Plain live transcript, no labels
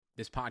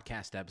This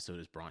podcast episode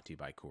is brought to you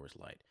by Coors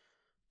Light.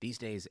 These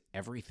days,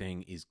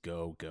 everything is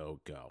go, go,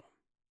 go.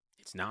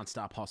 It's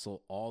nonstop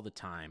hustle all the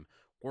time.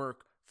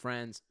 Work,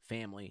 friends,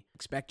 family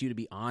expect you to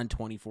be on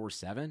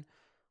 24/7.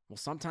 Well,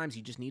 sometimes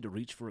you just need to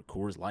reach for a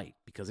Coors Light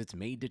because it's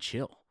made to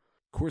chill.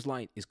 Coors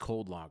Light is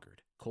cold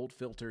lagered, cold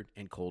filtered,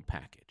 and cold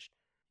packaged.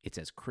 It's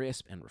as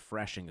crisp and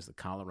refreshing as the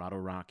Colorado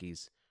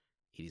Rockies.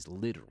 It is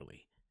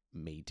literally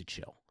made to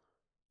chill.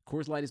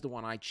 Coors Light is the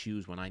one I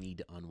choose when I need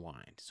to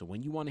unwind. So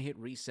when you want to hit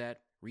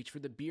reset, reach for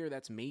the beer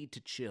that's made to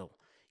chill.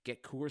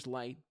 Get Coors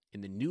Light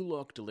in the new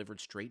look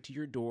delivered straight to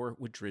your door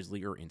with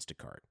Drizzly or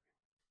Instacart.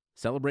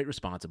 Celebrate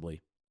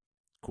responsibly.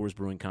 Coors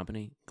Brewing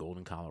Company,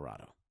 Golden,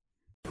 Colorado.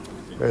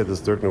 Hey, this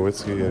is Dirk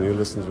Nowitzki, and you're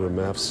listening to the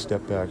Mavs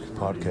Step Back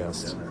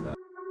podcast. I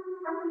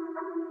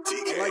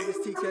like this,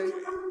 TK.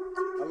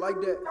 I like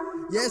that.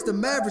 Yeah, it's the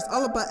Mavericks,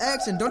 all about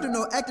action. Don't do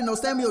no acting, no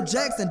Samuel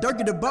Jackson. Dirk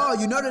get the ball,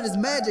 you know that it's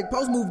magic.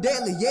 Post move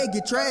deadly, yeah,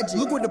 get tragic.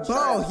 Look with the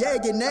ball, yeah,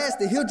 get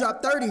nasty. He'll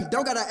drop 30,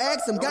 don't gotta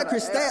ask him. Got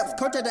Chris Stapps,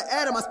 coach at the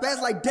Adam, I spaz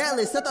like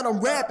Dallas. I thought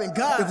I'm rapping,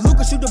 God. If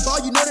Luka shoot the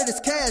ball, you know that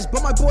it's cash. But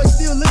my boy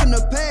still living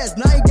the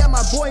past. Now he got my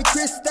boy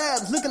Chris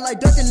Stapps, looking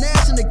like Duncan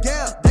Nash in the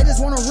gap. They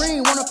just want a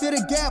ring, wanna fill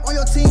the gap on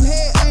your team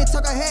head. I ain't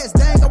talking hats,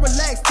 dang, go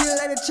relax. Still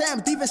at the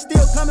champ, defense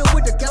still coming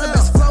with the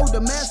Calabash flow.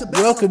 The master.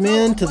 Welcome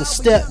in to the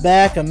Step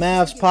Back, a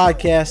Mavs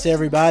podcast,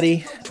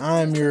 everybody.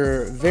 I'm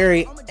your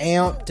very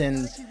amped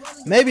and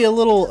maybe a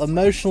little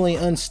emotionally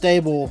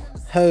unstable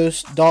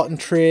host, Dalton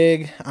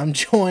Trigg. I'm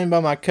joined by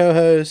my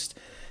co-host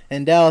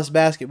and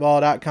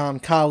DallasBasketball.com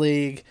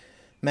colleague,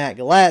 Matt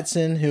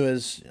Galatson, who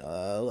is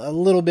a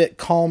little bit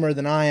calmer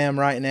than I am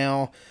right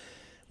now.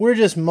 We're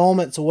just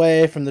moments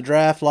away from the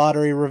draft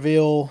lottery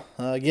reveal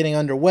getting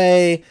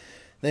underway.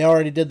 They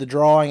already did the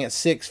drawing at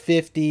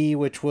 6:50,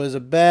 which was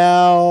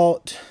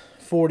about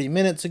 40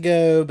 minutes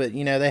ago, but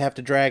you know they have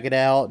to drag it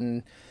out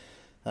and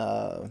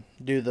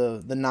do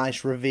the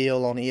nice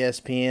reveal on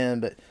ESPN.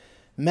 But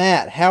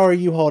Matt, how are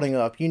you holding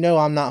up? You know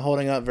I'm not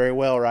holding up very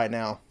well right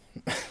now.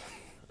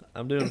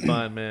 I'm doing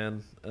fine,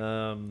 man.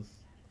 I'm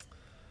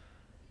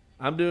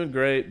doing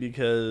great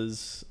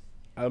because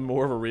I'm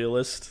more of a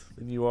realist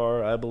than you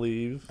are, I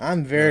believe.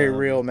 I'm very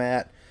real,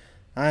 Matt.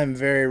 I'm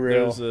very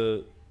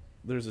real.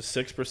 There's a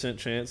 6%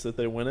 chance that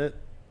they win it,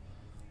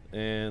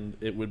 and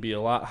it would be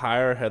a lot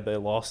higher had they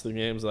lost the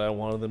games that I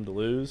wanted them to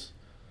lose.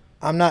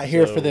 I'm not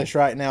here for this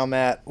right now,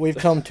 Matt. We've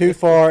come too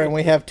far, and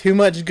we have too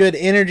much good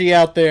energy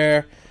out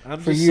there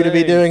for you to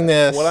be doing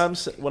this.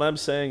 What I'm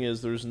saying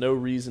is there's no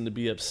reason to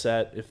be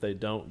upset if they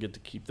don't get to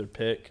keep their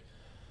pick.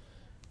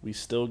 We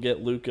still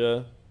get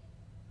Luka.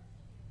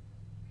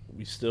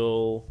 We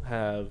still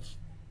have,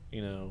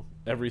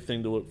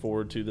 everything to look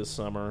forward to this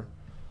summer.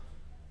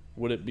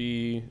 Would it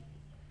be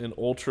an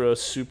ultra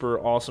super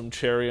awesome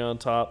cherry on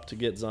top to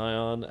get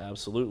Zion?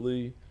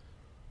 Absolutely.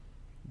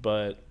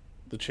 But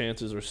the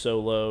chances are so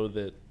low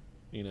that,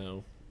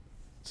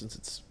 since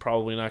it's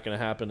probably not going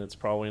to happen, it's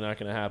probably not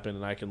going to happen,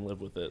 and I can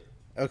live with it.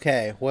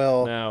 Okay,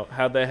 well. Now,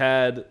 had they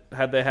had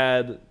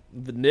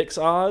the Knicks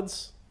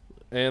odds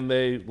and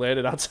they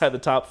landed outside the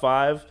top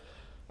 5,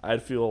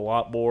 I'd feel a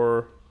lot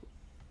more.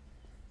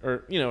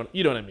 Or you know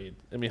what I mean.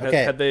 I mean,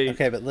 okay, had they?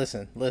 Okay, but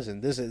listen.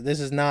 This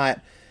is not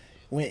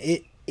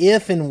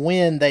if and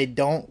when they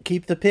don't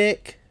keep the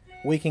pick,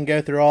 we can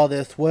go through all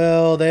this.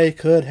 Well, they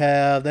should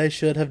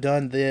have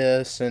done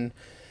this, and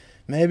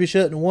maybe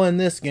shouldn't have won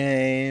this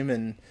game,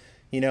 and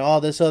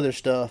all this other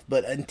stuff.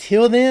 But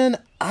until then,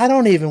 I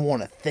don't even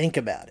want to think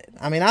about it.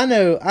 I mean, I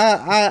know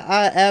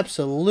I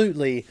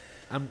absolutely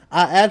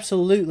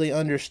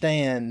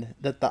understand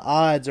that the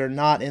odds are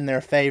not in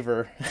their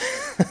favor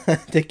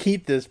to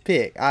keep this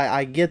pick.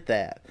 I get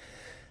that.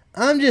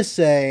 I'm just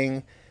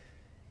saying,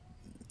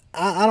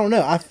 I don't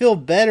know. I feel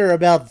better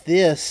about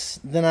this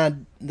than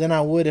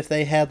I would if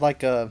they had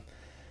like a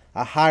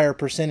higher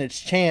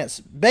percentage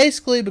chance,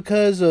 basically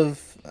because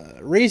of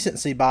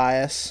recency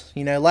bias.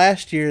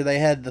 Last year they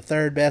had the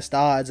third best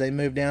odds. They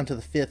moved down to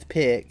the 5th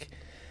pick.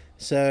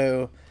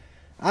 So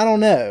I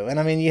don't know. And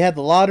I mean, you had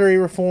the lottery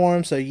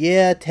reform, so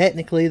yeah,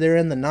 technically they're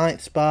in the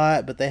 9th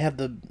spot, but they have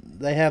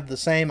the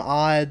same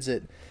odds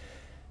at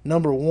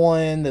number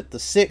 1 that the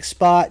 6th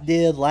spot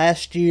did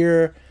last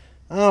year.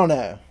 I don't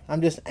know.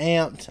 I'm just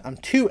amped. I'm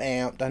too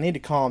amped. I need to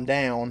calm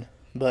down.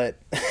 But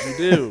you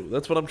do.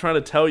 That's what I'm trying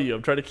to tell you.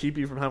 I'm trying to keep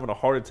you from having a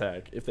heart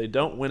attack. If they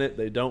don't win it,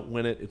 they don't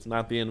win it. It's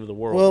not the end of the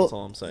world. Well, that's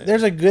all I'm saying.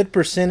 There's a good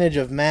percentage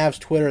of Mavs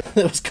Twitter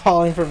that was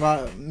calling for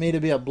me to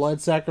be a blood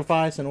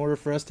sacrifice in order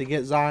for us to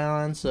get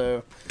Zion.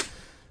 So,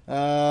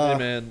 hey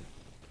man,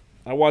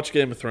 I watch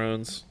Game of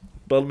Thrones.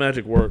 Blood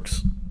magic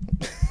works.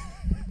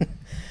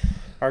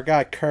 Our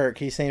guy Kirk,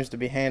 he seems to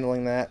be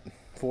handling that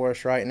for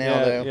us right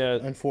now, though. Yeah.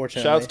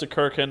 Unfortunately, shouts to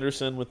Kirk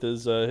Henderson with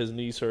his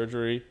knee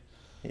surgery.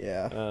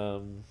 Yeah.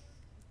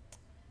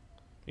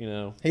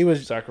 He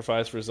was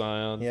sacrificed for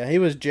Zion. Yeah, he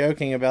was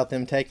joking about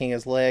them taking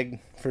his leg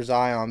for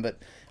Zion, but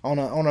on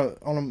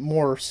a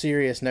more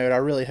serious note, I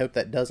really hope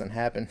that doesn't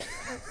happen.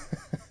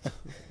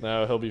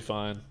 No, he'll be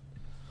fine.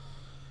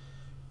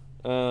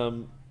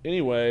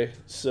 Anyway,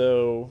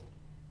 so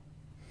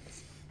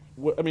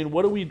I mean,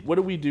 what do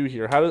we do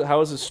here?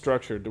 How is this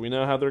structured? Do we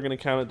know how they're going to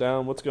count it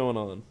down? What's going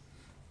on?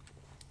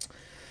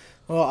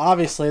 Well,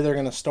 obviously they're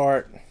going to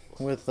start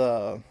with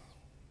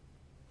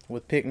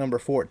pick number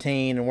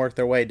 14 and work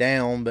their way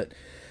down, but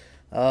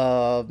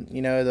the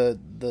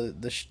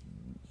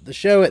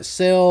show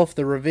itself,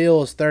 the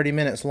reveal is 30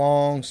 minutes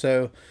long,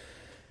 so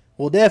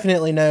we'll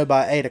definitely know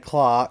by 8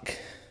 o'clock.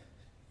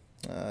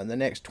 The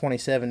next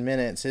 27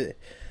 minutes.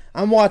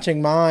 I'm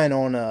watching mine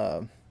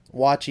on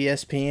Watch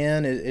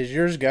ESPN. Is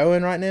yours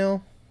going right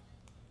now?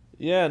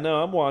 Yeah,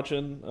 no, I'm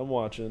watching.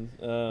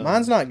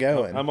 Mine's not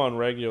going. I'm on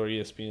regular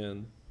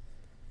ESPN.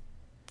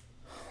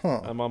 Huh.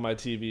 I'm on my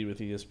TV with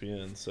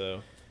ESPN,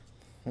 so.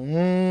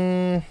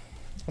 Let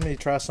me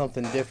try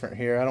something different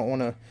here. I don't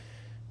want to.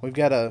 We've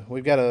got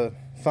to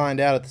find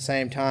out at the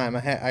same time.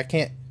 I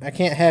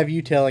can't have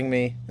you telling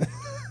me.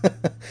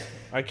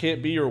 I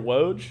can't be your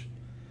Woj?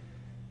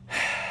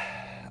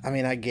 I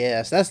mean, I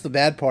guess that's the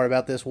bad part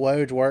about this.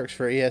 Woj works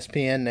for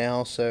ESPN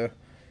now, so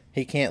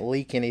he can't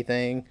leak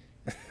anything.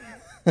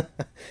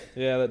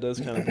 Yeah, that does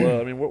kind of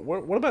blow. I mean,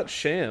 what about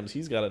Shams?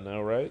 He's got to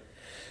know, right?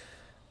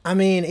 I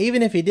mean,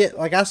 even if he did,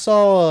 like I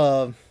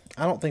saw,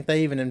 I don't think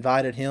they even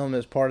invited him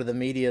as part of the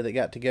media that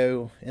got to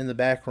go in the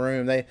back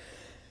room.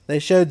 They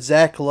showed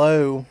Zach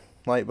Lowe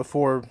like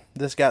before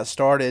this got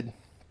started,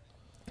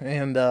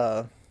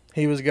 and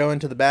he was going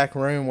to the back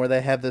room where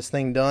they have this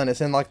thing done. It's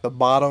in like the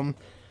bottom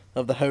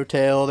of the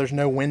hotel. There's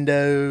no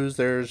windows.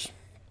 There's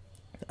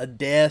a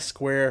desk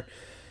where,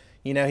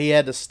 he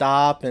had to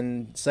stop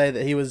and say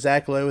that he was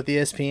Zach Lowe with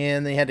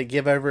ESPN. Then he had to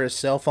give over his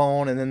cell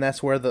phone, and then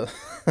that's where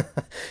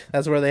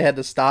that's where they had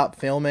to stop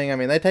filming. I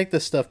mean, they take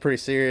this stuff pretty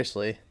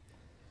seriously.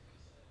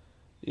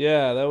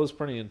 Yeah, that was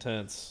pretty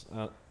intense.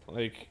 I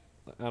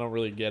don't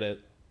really get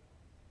it.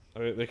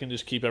 They can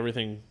just keep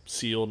everything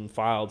sealed and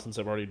filed since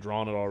I've already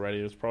drawn it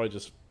already. It was probably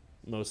just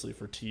mostly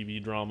for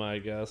TV drama, I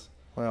guess.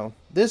 Well,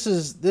 this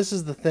is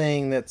the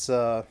thing that's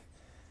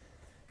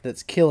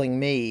killing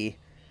me.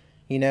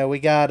 We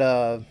got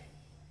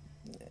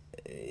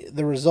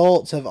the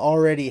results have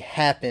already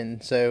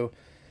happened, so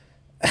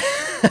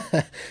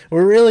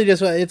we're really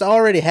just, it's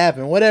already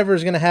happened.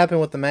 Whatever's going to happen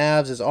with the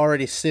Mavs is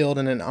already sealed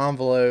in an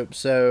envelope,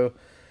 so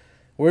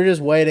we're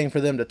just waiting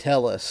for them to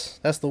tell us.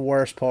 That's the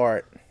worst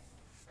part.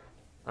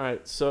 All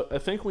right, so I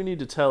think we need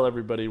to tell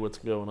everybody what's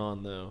going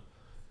on, though.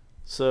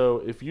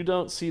 So if you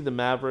don't see the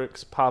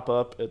Mavericks pop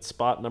up at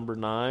spot number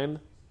 9,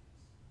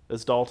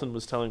 as Dalton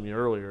was telling me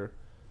earlier,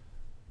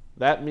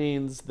 that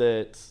means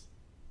that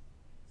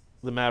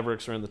the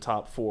Mavericks are in the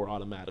top 4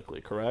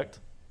 automatically, correct?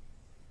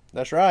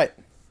 That's right.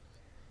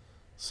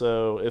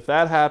 So if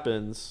that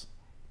happens,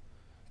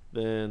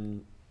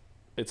 then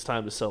it's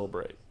time to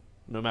celebrate.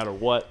 No matter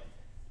what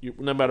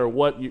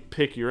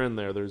pick you're in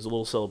there, there's a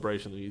little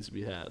celebration that needs to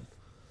be had.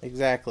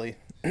 Exactly.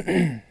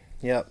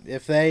 Yep.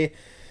 If they,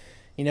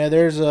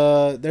 there's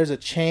a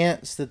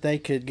chance that they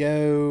could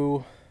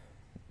go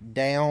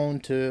down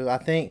to, I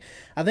think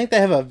they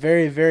have a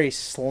very, very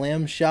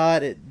slim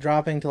shot at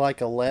dropping to like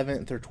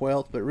 11th or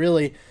 12th, but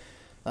really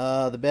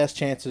the best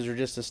chances are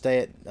just to stay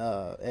at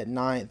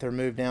 9th or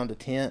move down to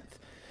 10th.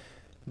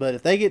 But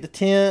if they get to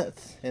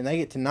 10th and they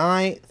get to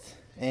 9th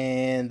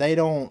and they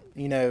don't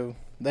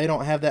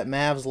have that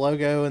Mavs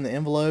logo in the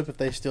envelope, if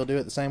they still do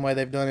it the same way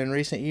they've done in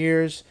recent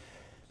years,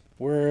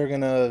 we're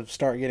going to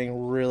start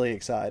getting really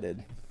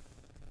excited.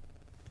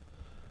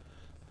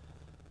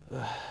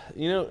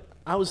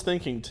 I was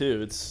thinking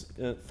too, it's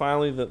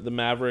finally that the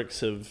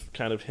Mavericks have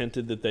kind of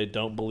hinted that they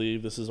don't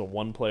believe this is a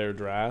one-player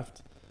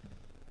draft,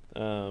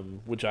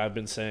 which I've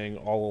been saying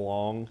all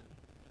along.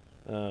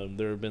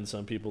 There have been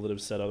some people that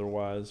have said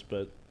otherwise,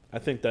 but I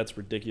think that's a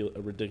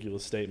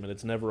ridiculous statement.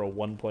 It's never a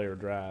one-player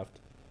draft.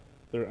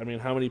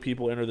 How many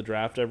people enter the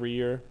draft every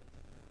year?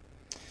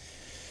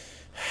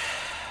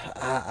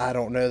 I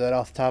don't know that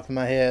off the top of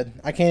my head.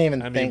 I can't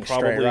even think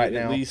straight right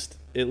now.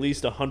 At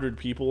least 100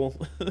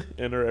 people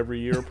enter every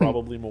year,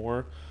 probably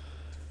more.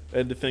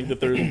 And to think that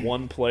there's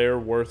one player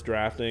worth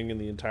drafting in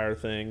the entire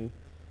thing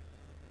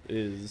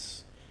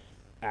is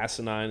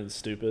asinine and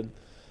stupid.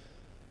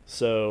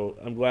 So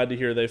I'm glad to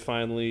hear they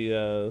finally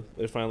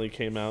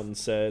came out and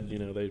said,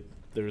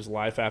 there's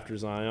life after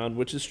Zion,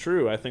 which is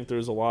true. I think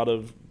there's a lot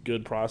of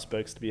good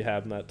prospects to be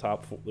had in that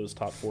those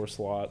top 4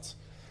 slots.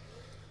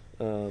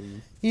 We'll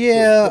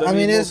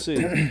see.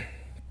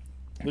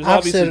 There's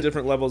obviously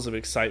different levels of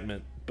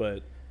excitement,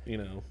 but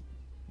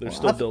they're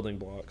still building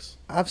blocks.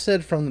 I've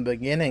said from the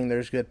beginning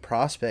there's good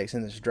prospects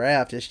in this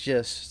draft. It's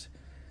just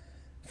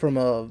from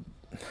a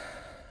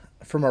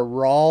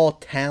raw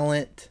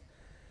talent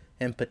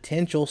and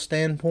potential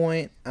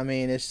standpoint,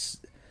 it's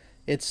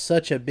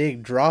such a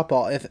big drop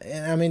off.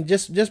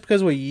 Just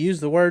because we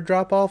use the word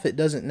drop off, it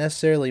doesn't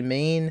necessarily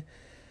mean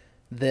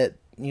that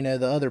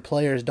the other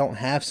players don't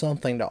have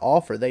something to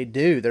offer. They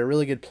do. They're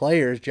really good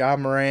players. Ja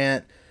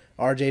Morant,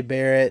 RJ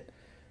Barrett.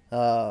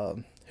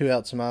 Who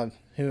else do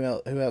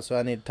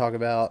I need to talk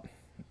about?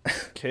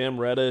 Cam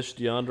Reddish,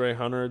 DeAndre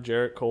Hunter,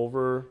 Jarrett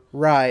Culver.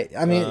 Right.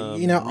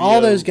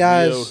 All those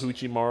guys. Rio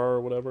Huchimara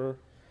or whatever.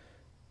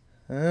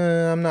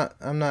 I'm not.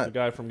 The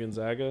guy from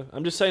Gonzaga.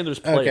 I'm just saying there's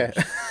players.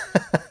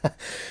 Okay.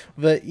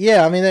 But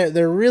yeah, I mean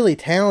they're really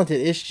talented.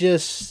 It's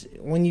just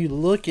when you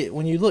look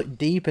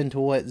deep into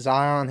what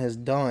Zion has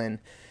done,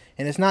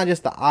 and it's not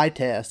just the eye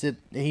test.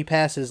 He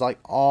passes like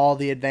all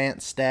the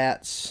advanced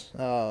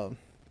stats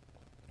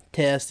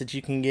tests that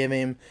you can give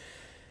him.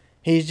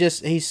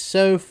 He's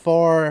so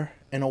far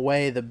and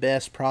away the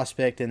best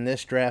prospect in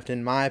this draft,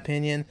 in my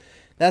opinion.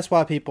 That's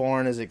why people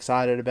aren't as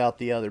excited about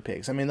the other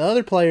picks. I mean, the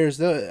other players,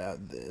 they're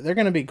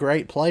going to be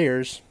great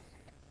players,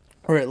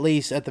 or at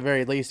the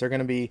very least, they're going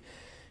to be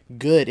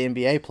good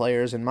NBA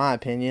players, in my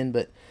opinion.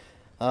 But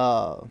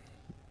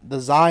the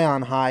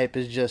Zion hype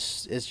is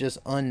just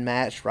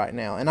unmatched right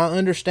now, and I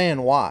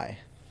understand why.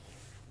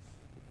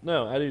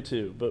 No, I do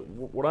too. But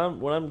what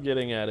I'm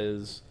getting at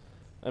is,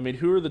 I mean,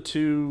 who are the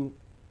two?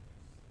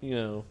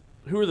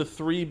 Who are the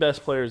three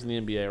best players in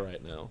the NBA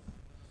right now?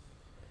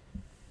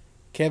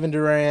 Kevin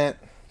Durant,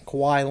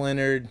 Kawhi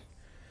Leonard,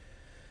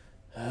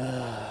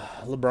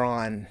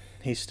 LeBron.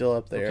 He's still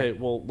up there. Okay,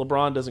 well,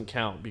 LeBron doesn't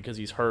count because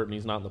he's hurt and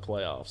he's not in the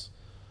playoffs.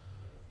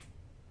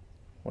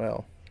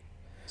 Well,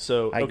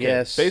 so I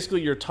guess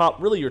basically your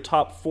top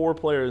four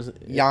players.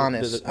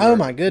 Giannis. Oh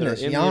my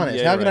goodness,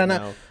 Giannis. How could I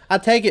not? I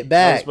take it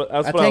back.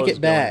 I take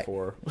it back.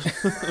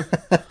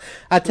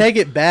 I take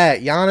it back.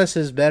 Giannis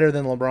is better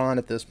than LeBron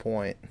at this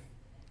point.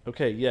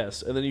 Okay,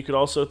 yes, and then you could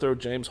also throw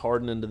James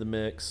Harden into the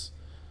mix.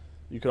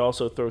 You could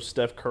also throw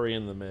Steph Curry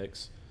in the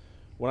mix.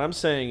 What I'm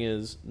saying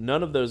is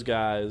none of those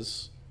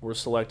guys were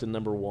selected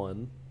number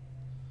one,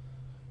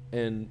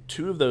 and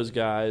two of those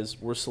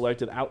guys were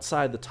selected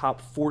outside the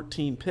top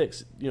 14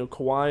 picks.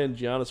 Kawhi and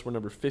Giannis were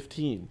number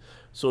 15.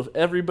 So if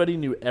everybody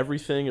knew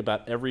everything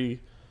about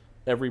every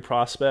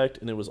prospect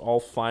and it was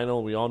all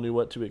final, we all knew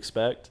what to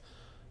expect,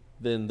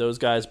 then those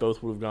guys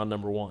both would have gone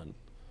number one.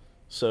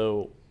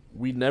 So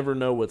we never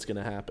know what's going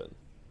to happen.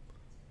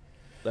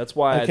 That's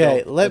why I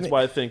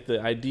think the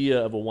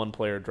idea of a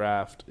one-player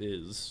draft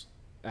is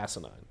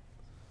asinine.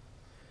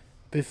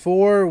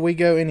 Before we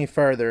go any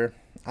further,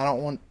 I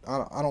don't want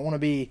to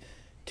be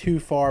too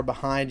far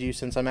behind you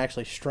since I'm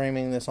actually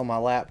streaming this on my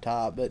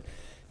laptop. But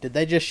did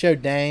they just show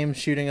Dame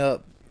shooting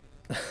up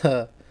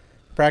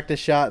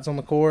practice shots on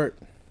the court?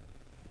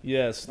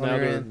 Yes.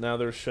 Now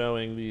they're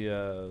showing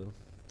the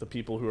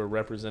people who are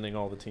representing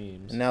all the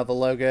teams. And now the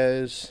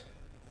logos.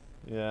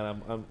 Yeah,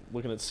 and I'm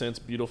looking at Sent's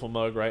beautiful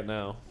mug right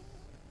now.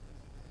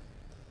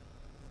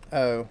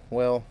 Oh,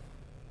 well,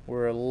 I'm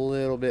a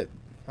little bit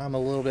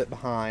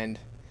behind.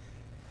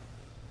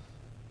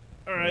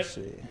 All right. Let's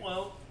see.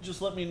 Well,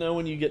 just let me know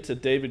when you get to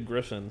David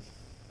Griffin.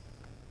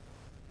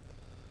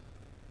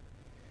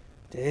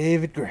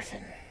 David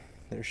Griffin.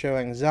 They're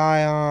showing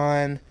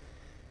Zion.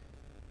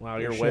 Wow,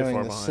 you're way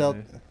far behind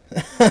me.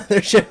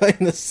 They're showing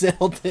the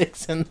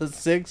Celtics and the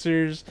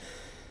Sixers.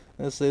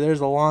 Let's see,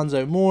 there's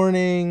Alonzo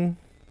Mourning.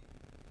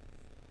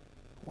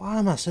 Why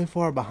am I so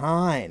far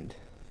behind?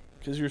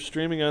 Because you're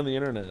streaming on the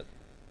internet.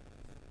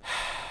 I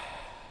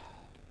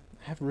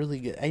have really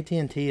good...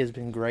 AT&T has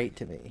been great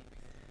to me.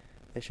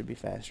 They should be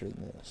faster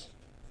than this.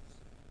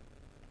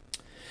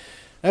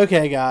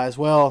 Okay, guys.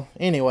 Well,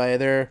 anyway,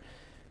 they're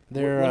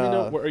Let me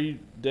know. Are you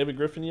David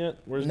Griffin yet?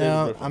 Where's David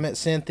Griffin? No, I'm at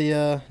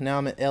Cynthia. Now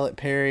I'm at Elliot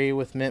Perry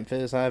with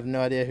Memphis. I have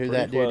no idea who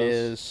that dude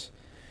is.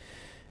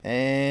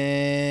 And...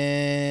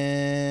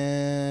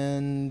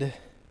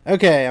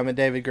 okay, I'm at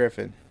David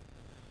Griffin.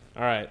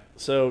 All right.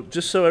 So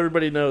just so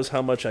everybody knows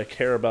how much I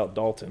care about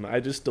Dalton, I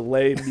just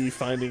delayed me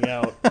finding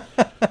out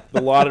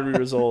the lottery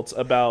results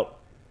about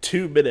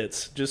 2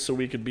 minutes just so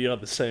we could be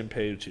on the same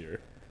page here.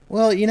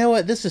 Well, you know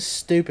what? This is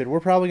stupid. We're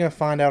probably going to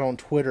find out on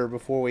Twitter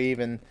before we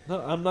even...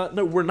 No, I'm not.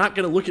 No, we're not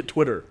going to look at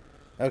Twitter.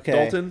 Okay.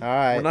 Dalton, all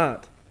right. We're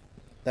not.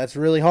 That's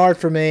really hard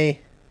for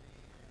me.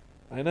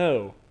 I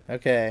know.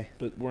 Okay.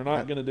 But we're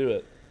not going to do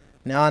it.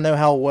 Now I know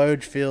how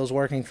Woj feels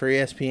working for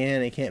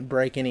ESPN. He can't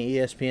break any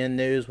ESPN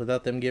news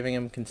without them giving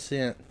him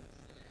consent.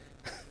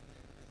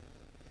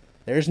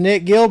 There's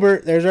Nick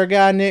Gilbert. There's our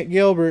guy, Nick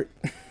Gilbert.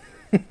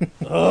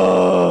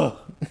 Oh,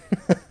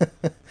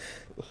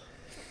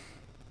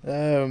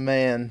 oh,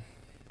 man.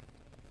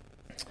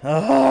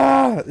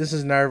 This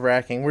is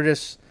nerve-wracking.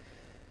 This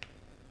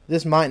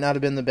might not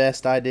have been the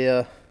best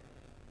idea.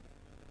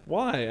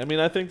 why? I mean,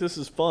 I think this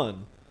is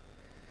fun.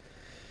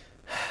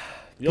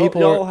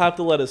 Y'all have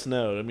to let us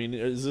know. I mean,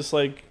 is this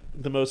like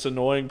the most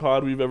annoying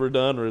pod we've ever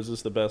done, or is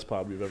this the best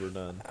pod we've ever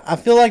done? I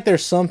feel like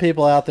there's some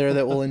people out there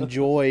that will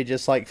enjoy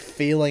just like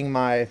feeling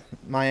my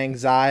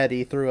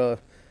anxiety through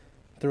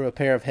a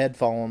pair of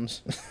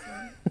headphones.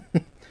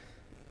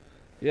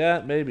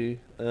 Yeah, maybe.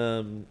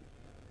 Oh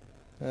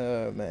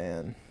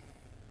man.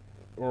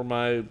 Or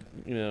my,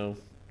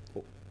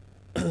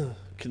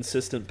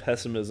 consistent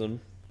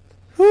pessimism.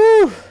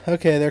 Whew.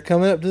 Okay, they're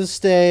coming up to the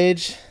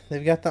stage.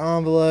 They've got the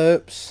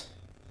envelopes.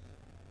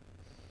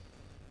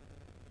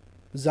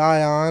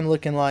 Zion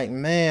looking like,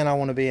 man, I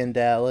want to be in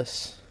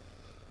Dallas.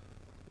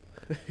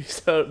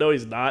 No,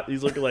 he's not.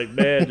 He's looking like,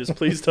 man, just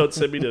please don't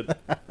send me to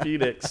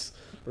Phoenix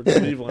or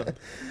Cleveland.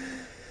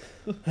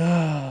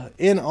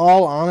 In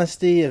all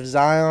honesty, if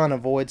Zion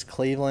avoids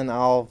Cleveland,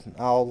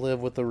 I'll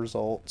live with the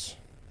results.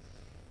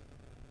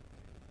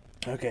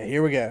 Okay,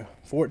 here we go.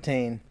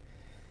 14.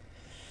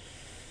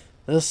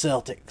 The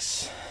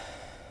Celtics.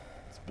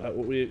 It's about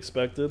what we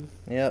expected.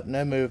 Yep,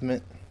 no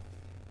movement.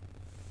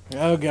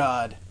 Oh,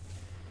 God.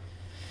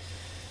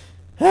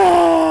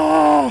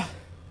 Ah!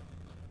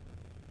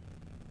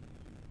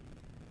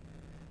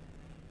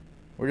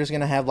 We're just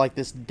going to have like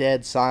this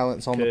dead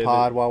silence on the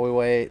pod while we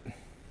wait.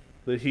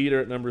 The Heat are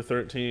at number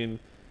 13.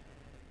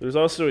 There's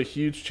also a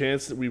huge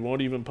chance that we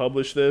won't even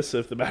publish this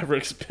if the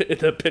Mavericks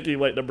end up picking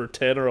like number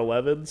 10 or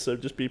 11, so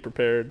just be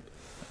prepared.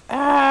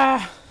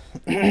 Ah!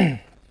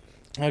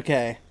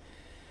 Okay.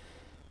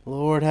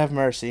 Lord have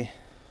mercy.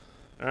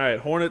 All right,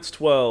 Hornets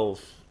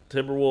 12.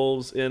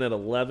 Timberwolves in at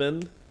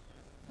 11.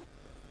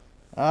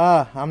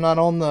 I'm not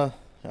on the...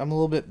 I'm a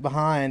little bit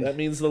behind. That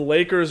means the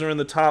Lakers are in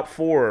the top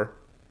 4.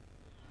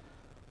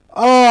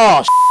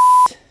 Oh,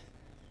 shit.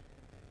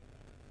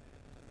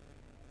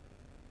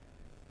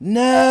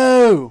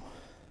 No.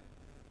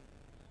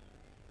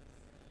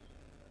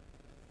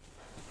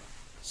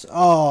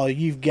 Oh,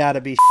 you've got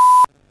to be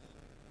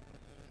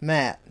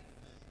Matt.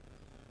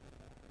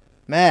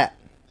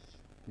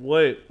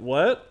 Wait,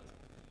 what?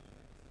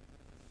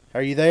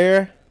 Are you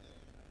there?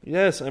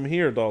 Yes, I'm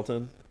here,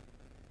 Dalton.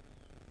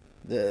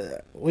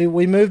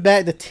 We moved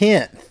back to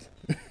 10th.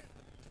 Are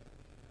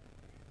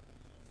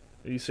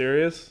you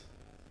serious?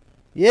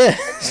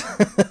 Yes.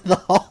 The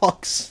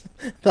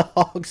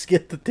Hawks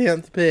get the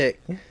 10th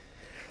pick.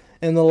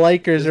 And the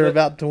Lakers are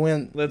about to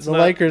win. The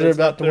Lakers are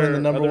about to win the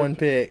number 1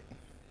 pick.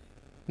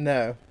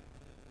 No.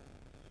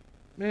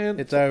 Man,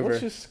 it's over.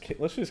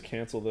 Let's just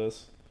cancel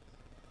this.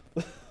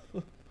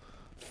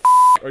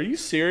 Are you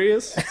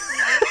serious?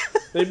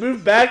 They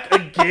moved back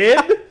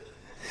again?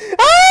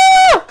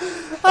 Ah!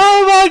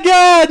 Oh my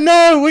God!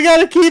 No, we got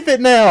to keep it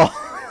now.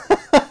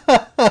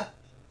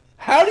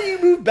 How do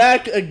you move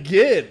back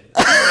again?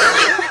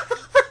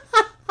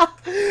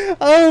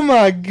 Oh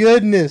my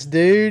goodness,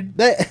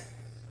 dude!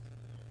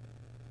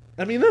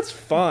 I mean, that's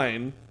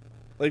fine.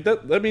 Like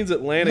that means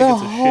Atlanta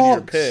gets a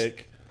shittier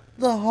pick.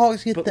 The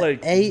Hawks get the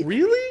 8.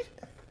 Really?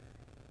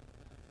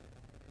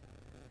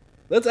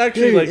 That's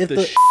actually dude, like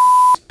the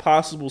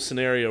possible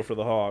scenario for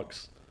the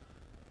Hawks.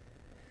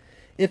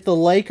 If the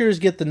Lakers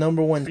get the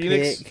number 1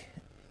 pick.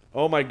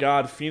 Oh my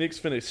God, Phoenix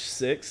finished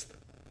 6th.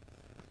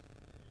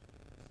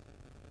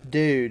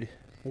 Dude,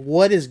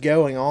 what is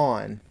going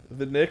on?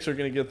 The Knicks are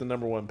going to get the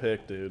number 1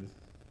 pick, dude.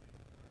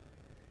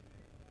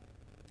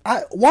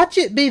 Watch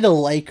it be the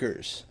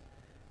Lakers.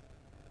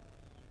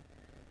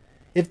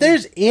 If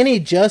there's any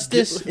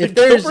justice, the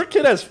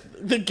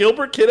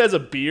Gilbert kid has a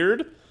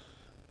beard?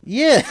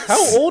 Yes.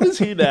 How old is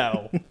he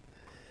now?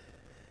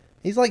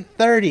 He's like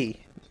 30.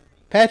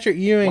 Patrick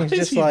Ewing's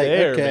just like,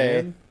 there,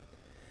 okay. Man?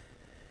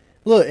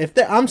 Look, if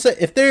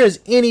there is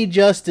any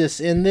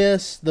justice in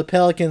this, the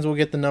Pelicans will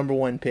get the number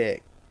 1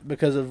 pick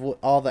because of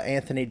all the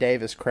Anthony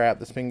Davis crap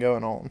that's been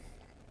going on.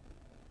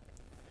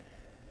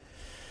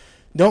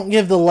 Don't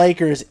give the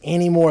Lakers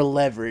any more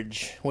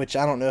leverage, which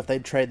I don't know if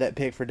they'd trade that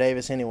pick for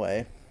Davis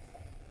anyway.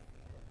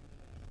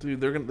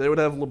 Dude, they would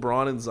have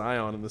LeBron and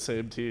Zion in the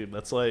same team.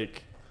 That's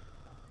like...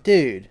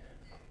 Dude,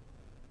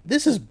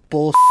 this is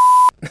bullshit.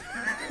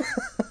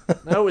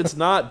 No, it's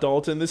not,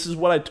 Dalton. This is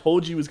what I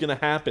told you was going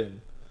to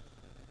happen.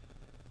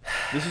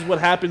 This is what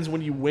happens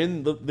when you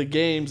win the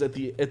games at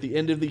the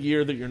end of the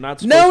year that you're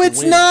not supposed to win. No,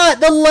 it's not.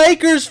 The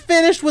Lakers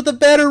finished with a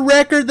better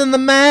record than the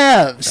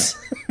Mavs.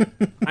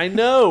 I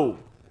know,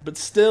 but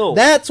still.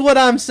 That's what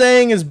I'm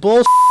saying is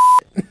bullshit.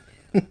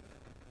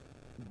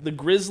 The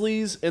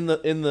Grizzlies and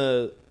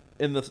the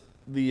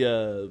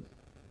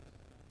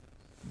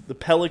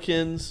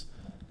Pelicans.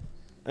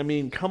 I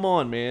mean, come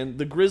on, man.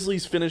 The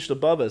Grizzlies finished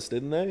above us,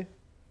 didn't they?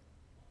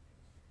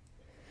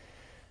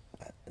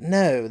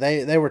 No,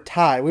 they were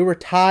tied. We were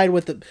tied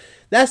with the.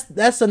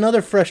 That's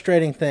another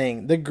frustrating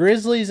thing. The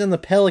Grizzlies and the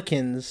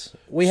Pelicans.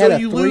 We had a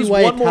 3-way tie. So you lose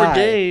one more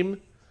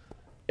game,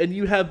 and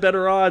you have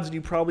better odds, and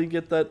you probably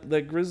get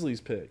that Grizzlies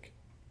pick.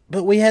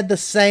 But we had the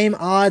same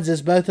odds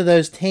as both of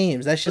those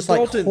teams. That's just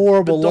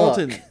horrible luck.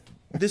 Dalton,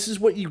 this is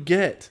what you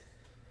get.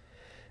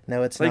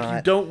 No, it's not. Like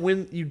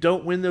you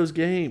don't win those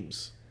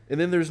games, and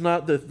then there's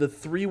not the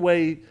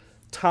 3-way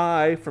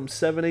tie from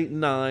 7, 8,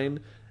 and 9,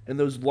 and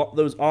those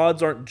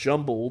odds aren't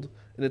jumbled.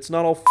 And it's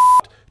not all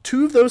f***ed.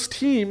 2 of those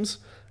teams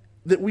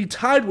that we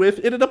tied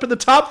with ended up in the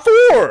top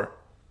 4.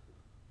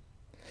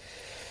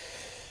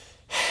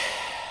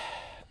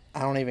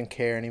 I don't even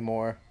care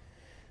anymore.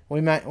 We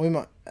might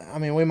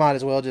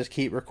as well just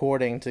keep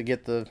recording to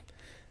get the.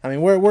 I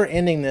mean, we're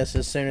ending this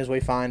as soon as we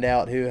find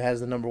out who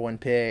has the number 1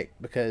 pick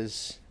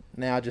because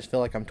now I just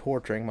feel like I'm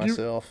torturing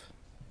myself.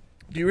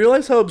 Do you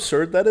realize how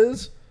absurd that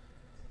is?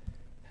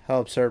 How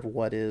absurd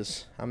what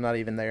is? I'm not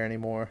even there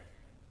anymore.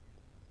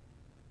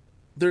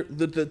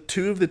 The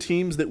 2 of the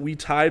teams that we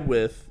tied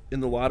with in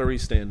the lottery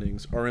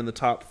standings are in the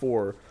top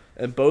 4,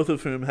 and both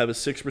of whom have a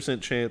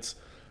 6% chance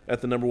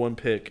at the number 1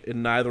 pick,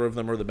 and neither of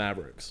them are the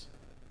Mavericks.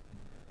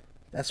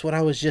 That's what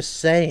I was just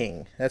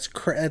saying.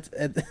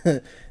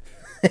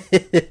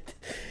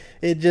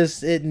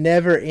 It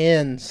never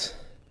ends.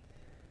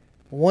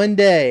 One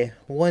day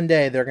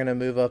they're going to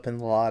move up in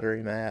the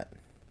lottery, Matt.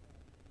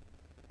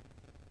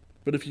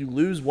 But if you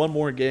lose one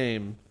more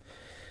game,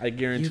 I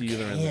guarantee you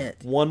they're in there.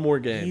 One more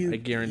game, I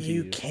guarantee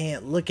you. You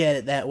can't look at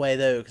it that way,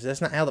 though, because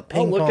that's not how the I'll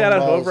ping pong look at it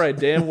balls... however I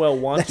damn well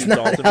want to, That's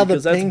not Dalton, how the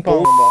because that's ping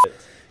pong ball... bullshit.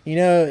 You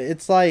know,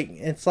 it's like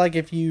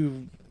if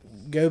you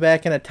go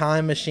back in a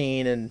time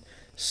machine and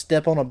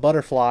step on a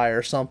butterfly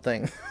or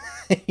something.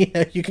 You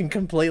know, you can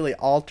completely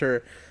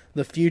alter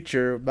the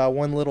future by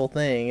one little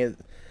thing.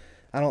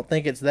 I don't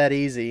think it's that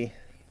easy.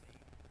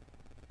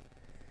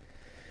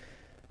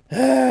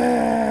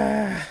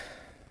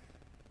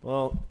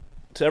 Well,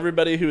 to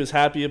everybody who is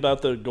happy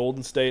about the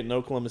Golden State and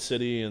Oklahoma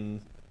City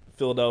and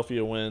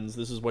Philadelphia wins,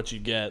 this is what you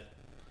get.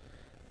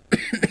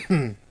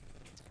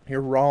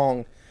 You're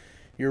wrong.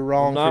 You're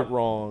wrong. I'm not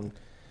wrong.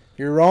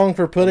 You're wrong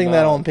for putting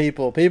that on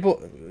people.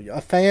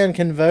 A fan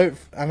can vote.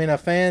 A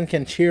fan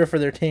can cheer for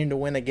their team to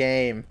win a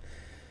game.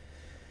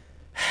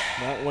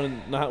 Not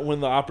when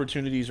the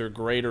opportunities are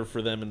greater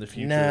for them in the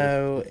future.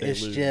 No, if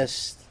they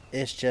lose.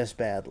 it's just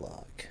bad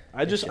luck.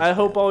 I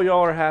hope all y'all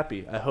are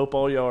happy. I hope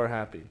all y'all are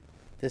happy.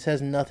 This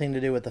has nothing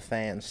to do with the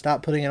fans.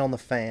 Stop putting it on the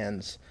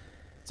fans.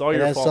 It's all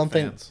your fault,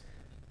 fans.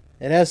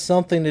 It has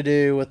something to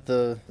do with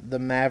the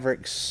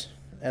Mavericks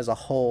as a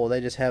whole.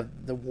 They just have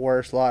the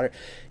worst lottery.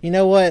 You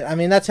know what?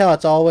 That's how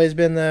it's always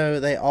been, though.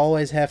 They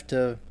always have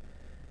to,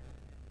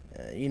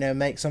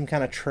 make some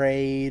kind of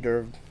trade,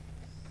 or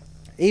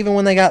even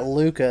when they got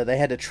Luka, they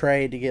had to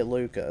trade to get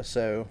Luka.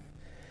 So,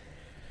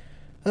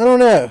 I don't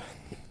know.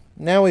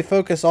 Now we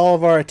focus all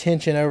of our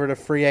attention over to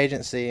free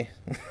agency.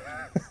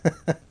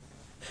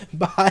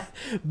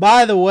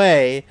 By the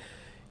way,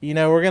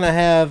 we're gonna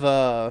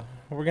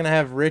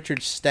have Richard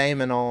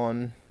Stayman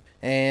on,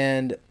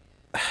 and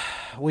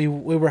we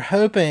were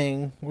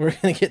hoping we were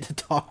gonna get to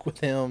talk with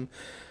him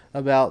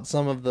about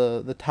some of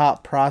the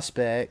top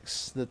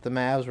prospects that the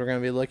Mavs were gonna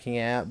be looking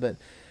at. But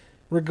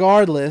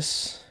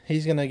regardless,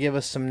 he's gonna give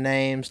us some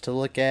names to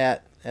look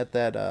at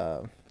that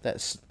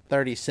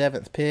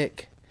 37th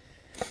pick.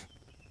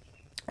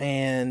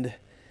 And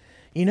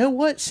you know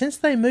what? Since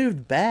they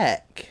moved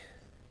back.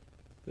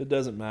 It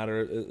doesn't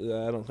matter.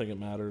 I don't think it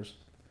matters.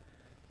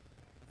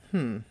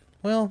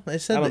 Well, they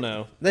said I don't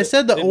know. They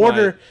said the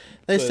order.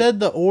 Said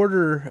the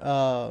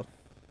order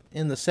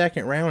in the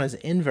second round is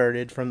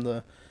inverted from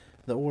the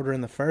order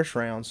in the first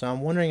round. So I'm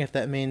wondering if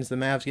that means the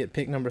Mavs get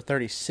pick number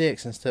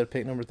 36 instead of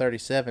pick number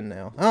 37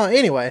 now. Oh,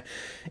 anyway,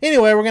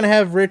 we're gonna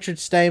have Richard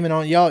Stayman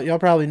on. Y'all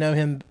probably know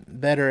him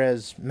better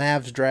as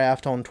Mavs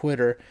Draft on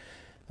Twitter,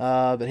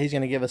 but he's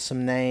gonna give us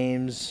some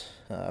names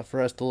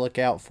for us to look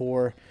out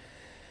for.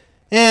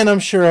 And I'm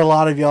sure a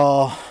lot of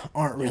y'all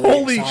aren't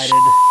really excited.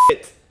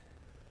 Shit.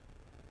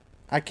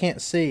 I can't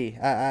see.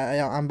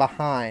 I'm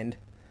behind.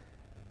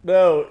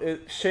 No,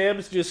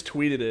 Shams just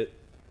tweeted it.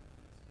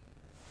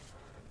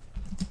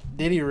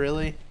 Did he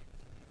really?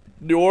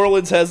 New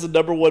Orleans has the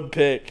number 1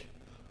 pick.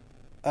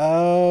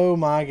 Oh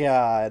my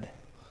God.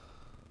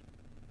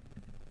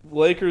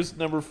 Lakers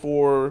number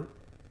 4,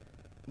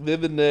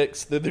 then the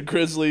Knicks, then the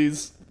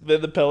Grizzlies,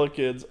 then the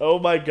Pelicans. Oh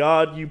my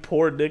God, you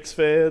poor Knicks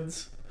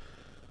fans.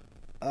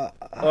 That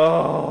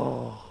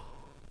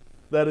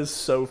is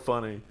so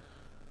funny.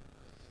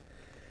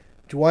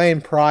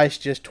 Dwayne Price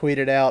just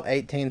tweeted out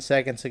 18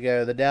 seconds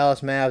ago, the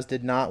Dallas Mavs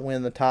did not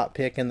win the top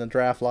pick in the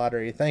draft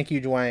lottery. Thank you,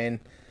 Dwayne.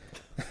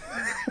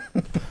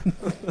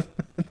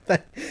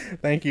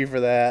 Thank you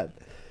for that.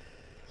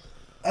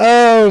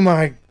 Oh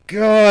my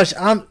gosh.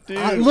 I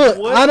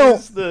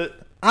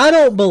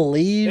don't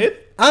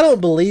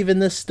believe in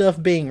this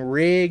stuff being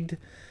rigged,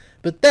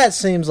 but that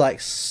seems like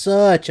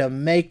such a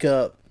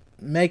makeup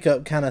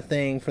kind of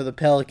thing for the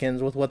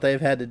Pelicans with what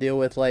they've had to deal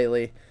with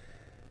lately.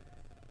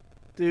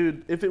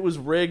 Dude, if it was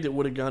rigged, it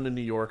would have gone to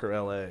New York or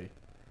L.A.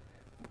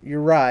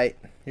 You're right.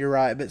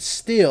 But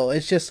still,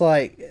 it's just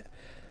like...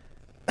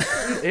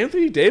 Dude,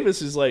 Anthony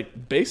Davis is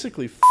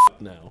basically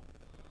f***ed now.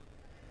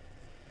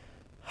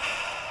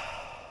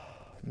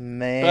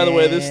 Man. By the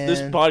way, this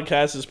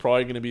podcast is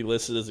probably going to be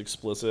listed as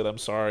explicit. I'm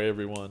sorry,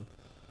 everyone.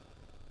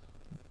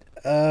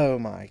 Oh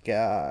my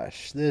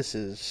gosh. This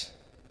is...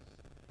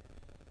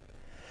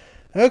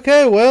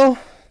 Okay, well,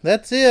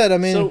 that's it.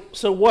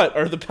 So what?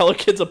 Are the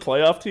Pelicans a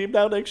playoff team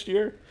now next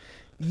year?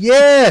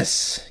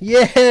 Yes.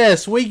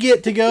 We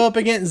get to go up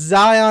against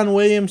Zion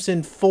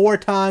Williamson 4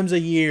 times a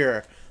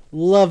year.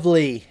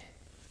 Lovely.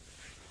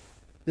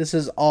 This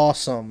is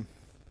awesome.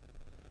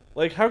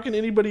 How can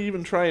anybody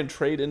even try and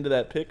trade into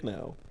that pick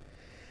now?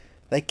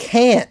 They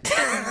can't.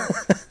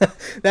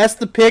 That's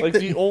the pick.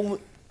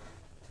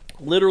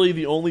 Literally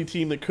the only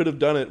team that could have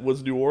done it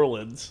was New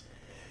Orleans.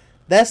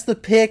 That's the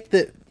pick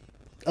that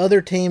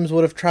other teams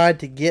would have tried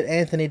to get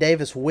Anthony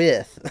Davis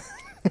with.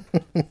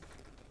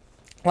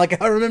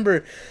 I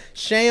remember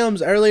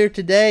Shams earlier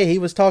today, he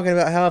was talking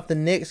about how if the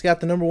Knicks got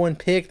the number 1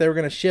 pick, they were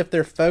going to shift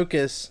their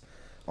focus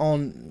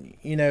on,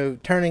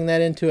 turning that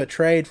into a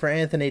trade for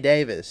Anthony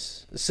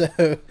Davis.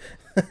 So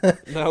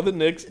Now the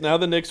Knicks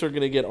are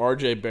going to get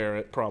R.J.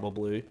 Barrett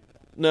probably.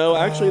 No,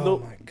 actually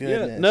my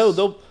goodness.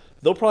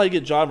 they'll probably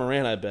get Ja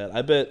Morant.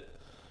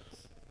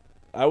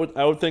 I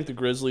would think the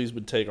Grizzlies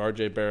would take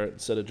R.J. Barrett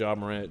instead of Ja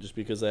Morant just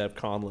because they have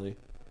Conley.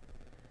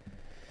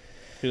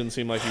 He doesn't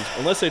seem like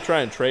unless they try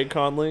and trade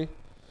Conley.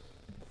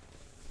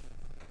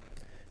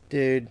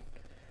 Dude,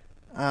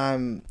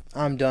 I'm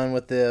done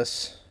with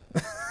this.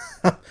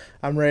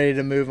 I'm ready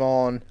to move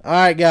on. All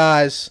right,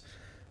 guys,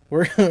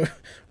 we're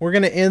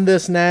gonna end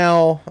this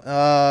now.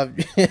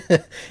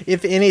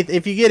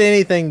 If you get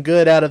anything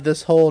good out of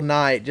this whole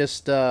night,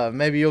 just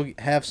maybe you'll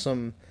get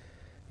some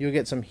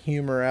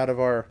humor out of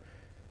our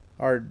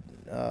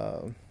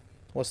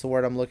what's the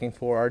word I'm looking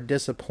for? Our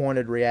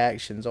disappointed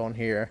reactions on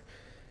here.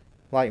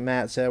 Like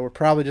Matt said, we're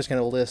probably just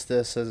gonna list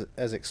this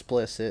as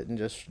explicit and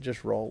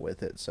just roll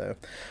with it. So,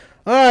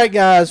 all right,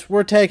 guys,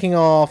 we're taking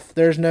off.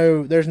 There's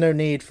no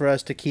need for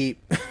us to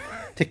keep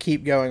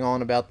going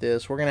on about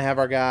this. We're gonna have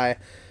our guy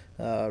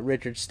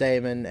Richard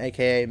Stayman,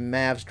 aka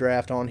Mavs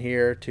Draft, on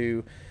here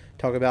to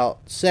talk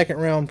about second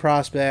round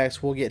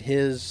prospects. We'll get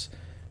his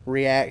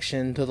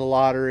reaction to the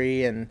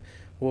lottery and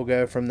we'll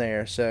go from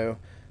there. So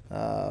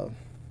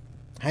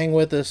hang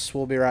with us.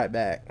 We'll be right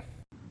back.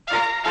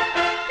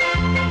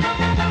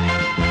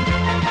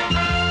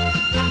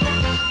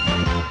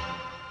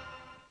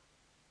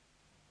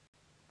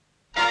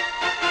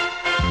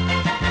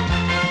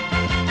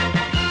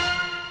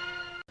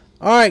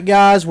 All right,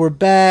 guys, we're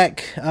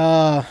back.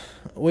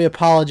 We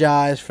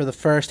apologize for the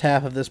first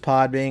half of this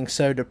pod being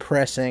so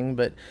depressing,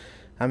 but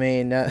I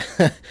mean,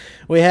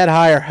 we had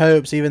higher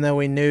hopes, even though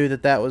we knew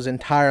that was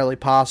entirely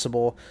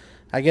possible.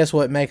 I guess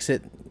what makes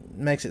it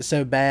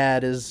so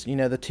bad is,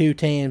 the two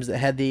teams that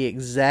had the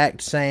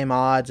exact same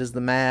odds as the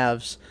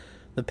Mavs,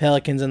 the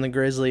Pelicans and the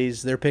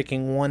Grizzlies, they're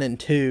picking 1 and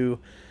 2.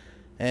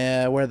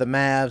 Where the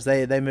Mavs,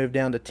 they moved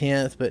down to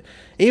 10th. But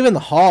even the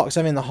Hawks,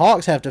 the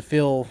Hawks have to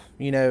feel,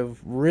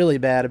 really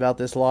bad about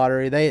this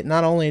lottery. They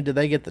not only did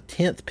they get the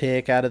 10th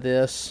pick out of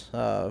this,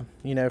 from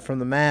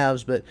the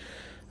Mavs, but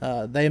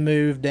they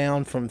moved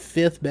down from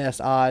 5th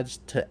best odds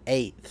to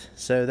 8th.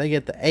 So they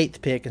get the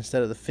 8th pick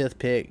instead of the 5th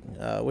pick,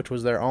 which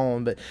was their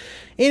own. But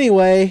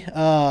anyway,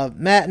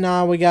 Matt and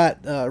I, we got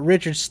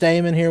Richard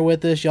Stayman here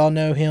with us. Y'all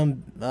know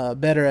him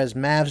better as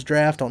Mavs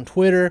Draft on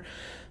Twitter.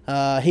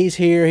 He's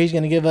here. He's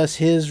going to give us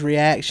his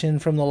reaction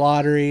from the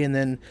lottery, and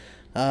then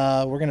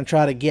we're going to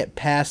try to get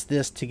past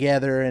this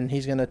together, and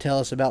he's going to tell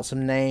us about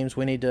some names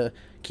we need to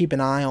keep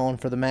an eye on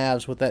for the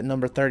Mavs with that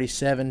number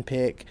 37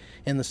 pick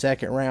in the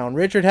second round.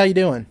 Richard, how you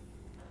doing?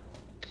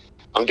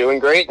 I'm doing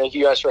great. Thank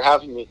you guys for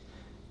having me.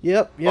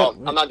 Yep. Well,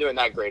 I'm not doing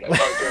that great. I'm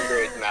doing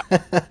great,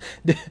 Matt.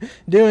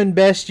 Doing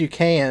best you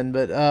can,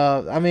 but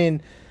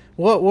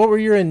What were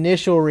your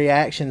initial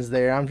reactions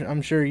there?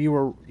 I'm sure you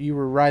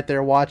were right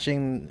there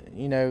watching,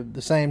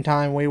 the same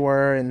time we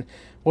were, and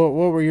what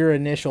were your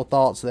initial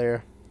thoughts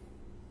there?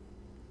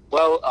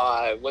 Well,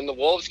 when the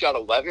Wolves got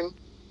 11,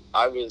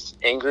 I was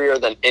angrier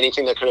than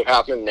anything that could have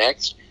happened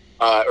next,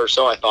 or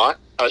so I thought.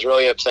 I was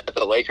really upset that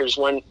the Lakers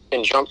went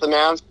and jumped the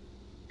Mavs,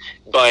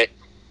 but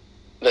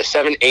the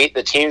 7-8,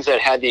 the teams that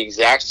had the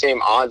exact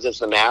same odds as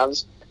the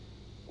Mavs,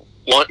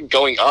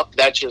 going up,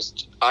 that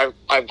just I've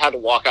had to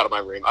walk out of my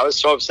room. I was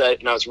so upset,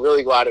 and I was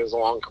really glad it was a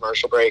long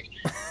commercial break.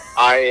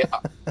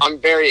 I'm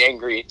very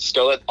angry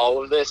still at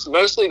all of this.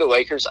 Mostly the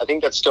Lakers. I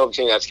think that's still the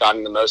team that's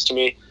gotten the most to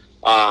me.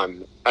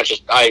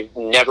 I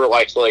never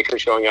liked the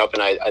Lakers growing up,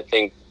 and I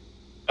think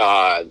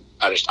I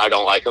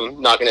don't like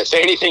them. Not going to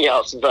say anything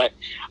else, but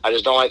I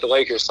just don't like the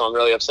Lakers, so I'm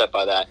really upset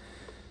by that.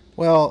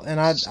 Well, and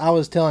I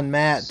was telling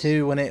Matt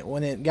too when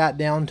it got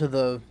down to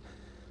the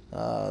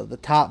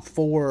top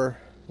 4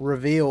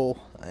 reveal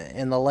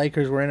and the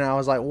Lakers were in it, I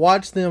was like,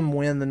 watch them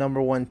win the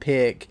number 1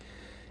 pick,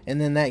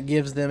 and then that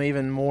gives them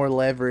even more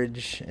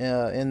leverage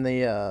in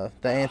the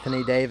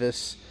Anthony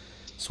Davis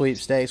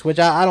sweepstakes, which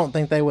I don't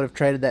think they would have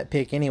traded that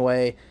pick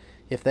anyway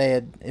if they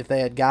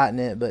had gotten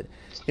it. But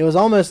it was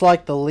almost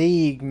like the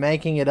league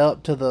making it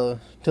up to the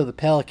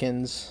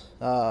Pelicans.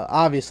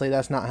 Obviously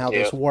that's not how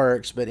this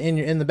works, but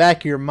in the back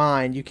of your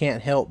mind you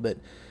can't help but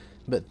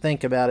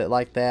think about it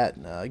like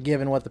that,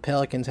 given what the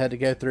Pelicans had to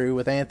go through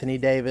with Anthony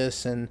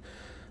Davis and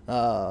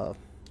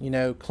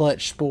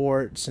Clutch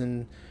Sports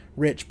and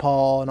Rich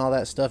Paul and all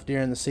that stuff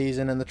during the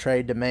season and the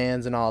trade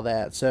demands and all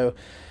that. So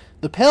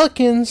the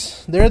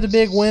Pelicans, they're the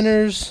big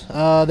winners.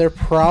 They're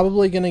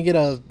probably going to get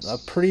a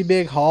pretty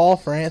big haul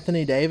for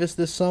Anthony Davis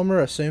this summer,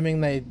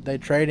 assuming they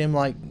trade him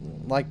like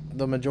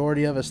the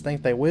majority of us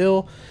think they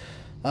will.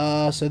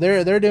 So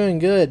they're doing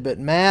good. But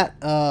Matt,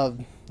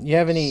 you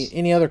have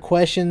any other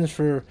questions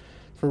for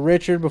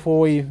Richard before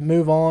we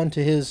move on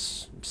to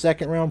his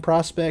second round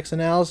prospects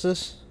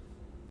analysis?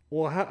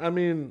 Well,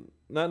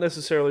 not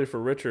necessarily for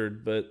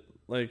Richard, but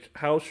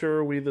how sure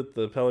are we that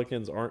the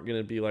Pelicans aren't going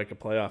to be like a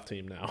playoff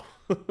team now?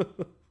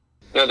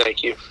 No,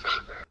 thank you.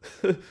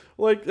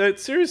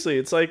 Seriously,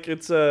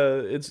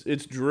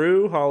 it's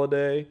Drew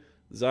Holiday,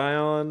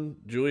 Zion,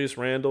 Julius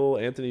Randle,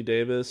 Anthony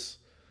Davis.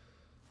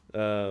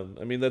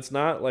 That's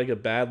not like a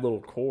bad little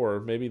core.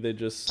 Maybe they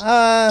just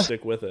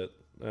stick with it.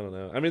 I don't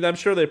know. I mean, I'm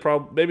sure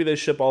maybe they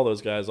ship all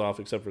those guys off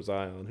except for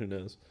Zion. Who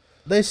knows?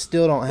 They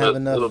still don't have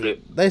enough. Little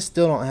bit. They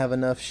still don't have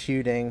enough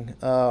shooting,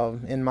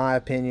 in my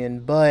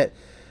opinion. But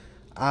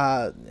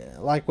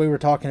like we were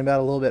talking about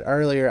a little bit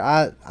earlier,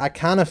 I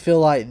kind of feel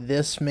like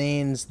this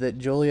means that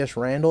Julius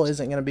Randle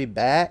isn't going to be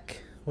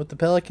back with the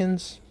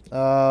Pelicans.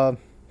 Not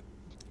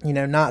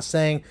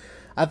saying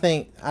I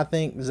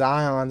think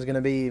Zion's going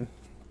to be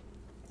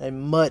a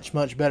much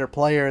better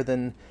player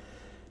than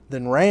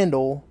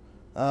Randle,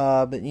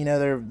 but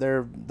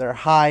their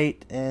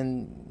height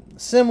and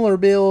similar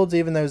builds,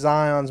 even though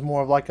Zion's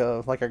more of like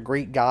a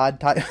Greek god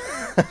type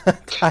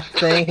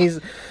thing.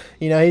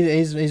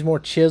 He's more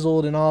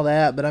chiseled and all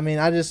that, but I mean,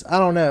 I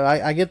don't know.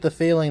 I get the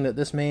feeling that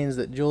this means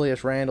that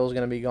Julius Randle's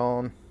going to be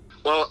gone.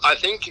 Well, I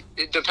think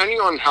depending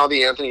on how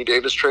the Anthony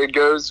Davis trade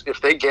goes,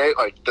 if they get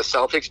like the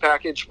Celtics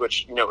package,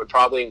 which would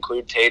probably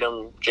include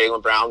Tatum,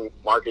 Jaylen Brown,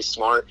 Marcus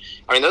Smart.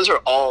 I mean, those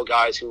are all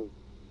guys who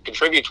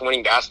contribute to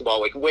winning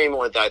basketball like way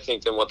more than I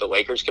think than what the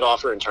Lakers could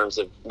offer in terms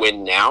of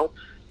win now.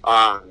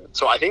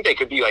 So I think they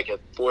could be like a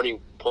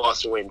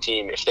 40-plus win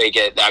team if they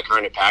get that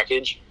kind of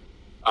package.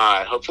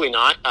 Hopefully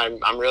not.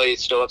 I'm really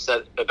still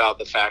upset about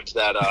the fact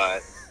that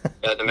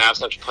the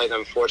Mavs have to play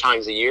them 4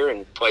 times a year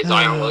and play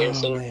Zion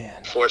Williamson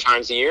 4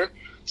 times a year.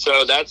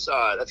 So that's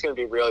going to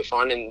be really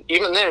fun. And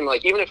even then,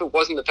 like even if it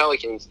wasn't the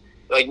Pelicans,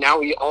 like now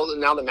the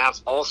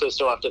Mavs also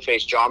still have to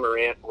face Ja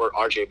Morant or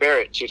RJ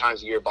Barrett 2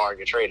 times a year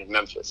barring a trade in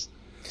Memphis.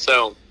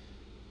 So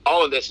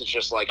all of this is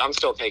just like I'm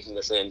still taking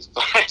this in.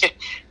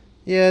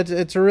 Yeah,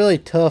 it's a really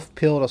tough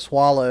pill to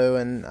swallow,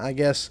 and I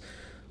guess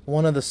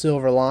one of the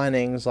silver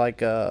linings,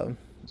 like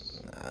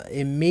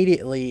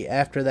immediately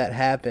after that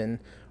happened,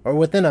 or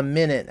within a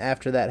minute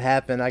after that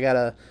happened, I got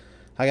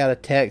a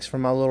text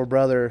from my little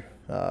brother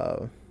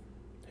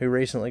who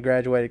recently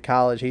graduated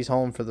college. He's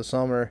home for the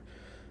summer.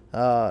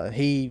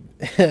 He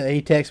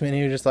texted me and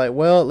he was just like,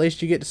 well, at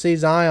least you get to see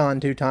Zion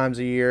 2 times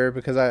a year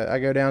because I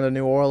go down to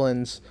New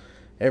Orleans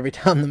every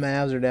time the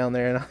Mavs are down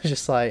there. And I was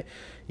just like,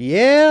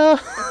 yeah,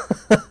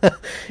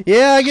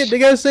 yeah, I get to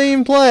go see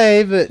him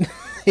play, but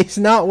he's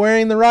not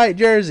wearing the right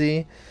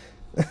jersey.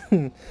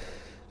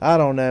 I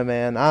don't know,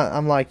 man.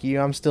 I'm like you.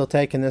 I'm still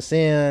taking this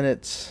in.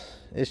 It's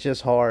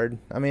just hard.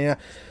 I mean,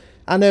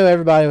 I know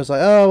everybody was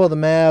like, oh, well, the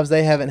Mavs,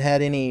 they haven't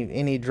had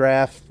any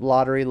draft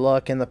lottery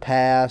luck in the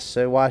past,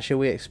 so why should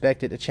we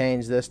expect it to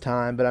change this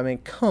time? But, I mean,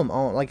 come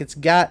on. Like,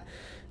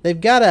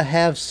 they've got to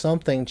have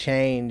something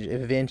change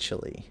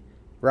eventually,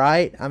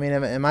 right? I mean,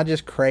 am I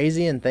just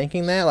crazy in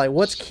thinking that? Like,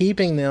 what's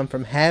keeping them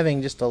from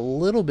having just a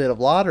little bit of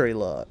lottery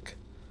luck?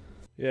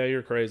 Yeah,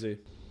 you're crazy.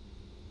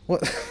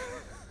 What?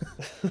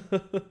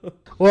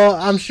 Well,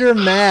 I'm sure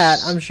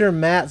Matt's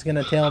going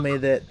to tell me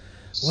that,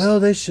 well,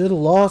 they should have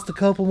lost a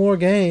couple more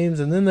games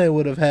and then they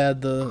would have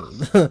had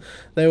the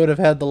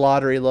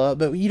lottery luck,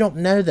 but you don't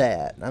know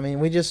that. I mean,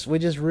 we just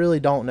really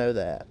don't know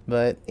that.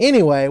 But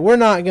anyway, we're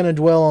not going to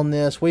dwell on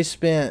this. We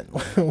spent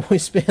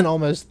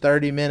almost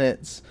 30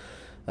 minutes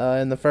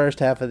in the first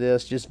half of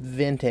this just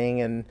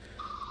venting, and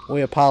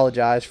we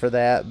apologize for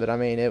that, but I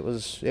mean, it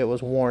was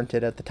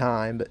warranted at the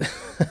time.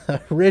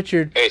 But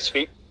Richard, hey,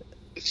 speak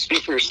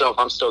for yourself.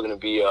 I'm still going to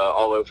be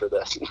all over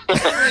this.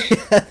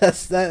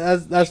 Yeah,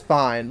 that's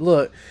fine.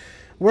 Look,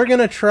 we're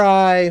gonna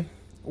try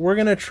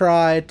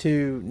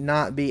to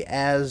not be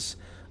as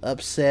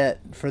upset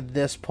for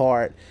this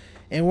part,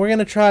 and we're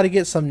gonna try to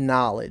get some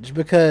knowledge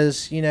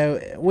because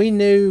we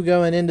knew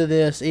going into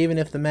this, even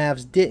if the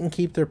Mavs didn't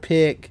keep their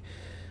pick,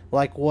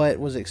 like what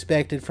was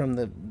expected from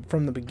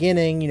the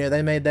beginning.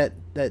 They made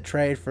that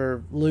trade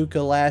for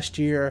Luka last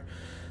year.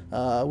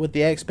 With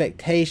the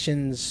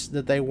expectations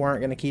that they weren't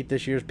going to keep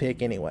this year's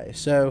pick anyway.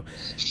 So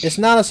it's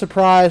not a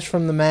surprise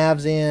from the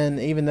Mavs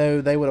even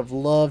though they would have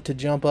loved to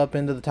jump up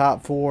into the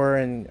top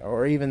 4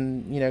 or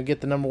even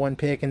get the number 1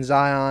 pick in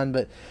Zion,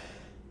 but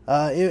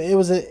it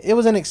was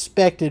an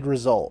expected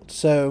result.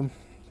 So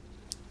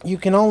you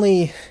can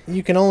only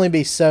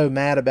be so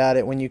mad about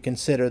it when you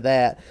consider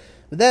that.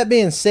 But that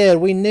being said,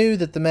 we knew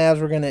that the Mavs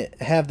were going to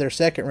have their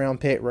second round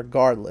pick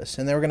regardless,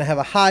 and they were going to have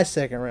a high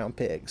second round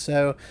pick.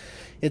 So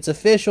it's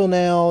official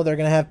now. They're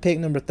going to have pick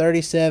number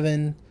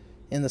 37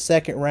 in the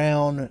second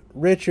round.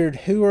 Richard,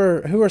 who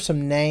are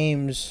some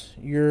names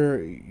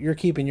you're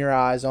keeping your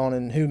eyes on,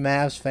 and who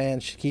Mavs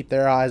fans should keep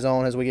their eyes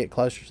on as we get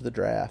closer to the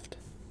draft?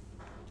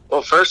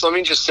 Well, first, let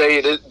me just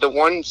say that the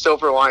one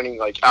silver lining,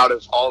 like out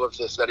of all of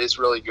this, that is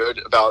really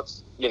good about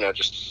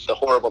just the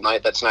horrible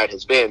night that tonight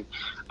has been,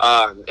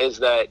 is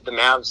that the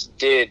Mavs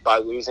did, by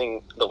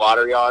losing the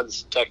lottery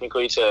odds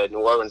technically to New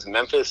Orleans and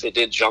Memphis, it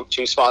did jump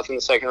 2 spots in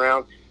the second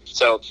round.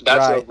 So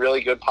that's right. A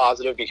really good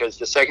positive because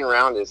the second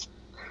round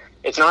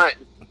it's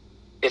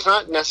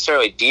not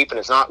necessarily deep and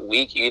it's not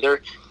weak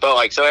either,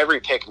 but so every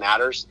pick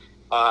matters.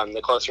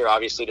 The closer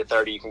obviously to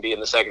 30 you can be in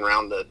the second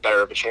round, the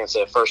better of a chance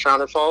that a first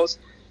rounder falls.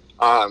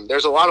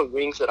 There's a lot of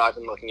wings that I've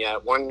been looking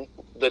at.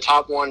 The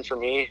top one for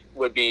me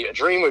would be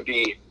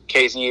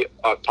KZ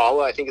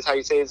Okpala, I think is how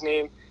you say his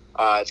name.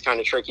 It's kind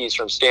of tricky. He's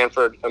from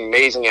Stanford,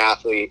 amazing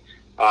athlete,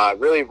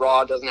 really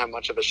raw, doesn't have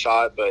much of a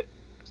shot, but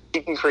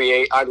he can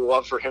create. I'd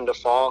love for him to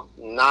fall.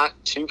 Not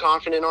too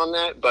confident on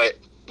that, but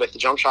with the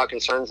jump shot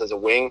concerns as a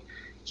wing,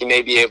 he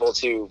may be able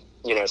to,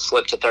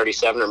 slip to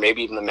 37, or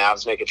maybe even the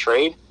Mavs make a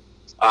trade.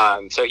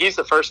 So he's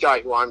the first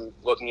guy who I'm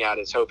looking at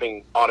as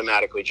hoping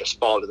automatically just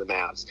fall to the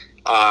Mavs.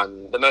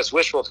 The most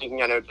wishful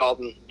thinking, I know,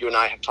 Dalton, you and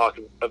I have talked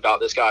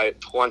about this guy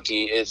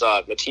plenty, is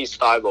Matisse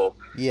Thybulle.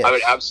 Yes. I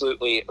would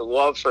absolutely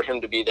love for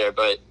him to be there,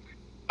 but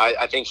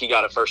I think he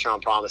got a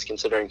first-round promise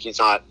considering he's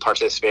not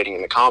participating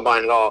in the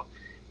Combine at all.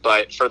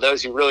 But for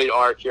those who really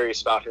are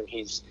curious about him,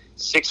 he's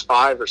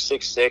 6'5" or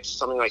 6'6",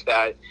 something like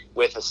that,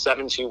 with a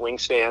 7'2"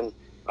 wingspan,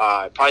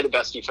 probably the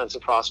best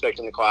defensive prospect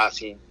in the class.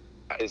 He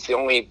is the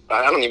only,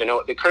 I don't even know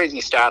what the crazy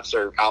stats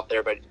are out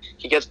there, but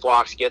he gets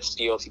blocks, he gets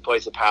steals, he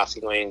plays the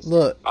passing lanes.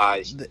 Look,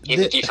 he's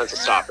a defensive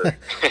stopper.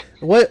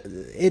 What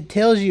it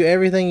tells you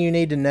everything you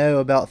need to know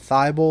about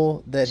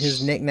Thybulle, that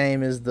his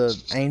nickname is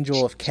the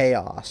Angel of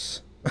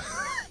Chaos.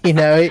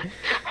 I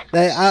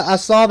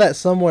saw that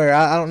somewhere.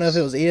 I don't know if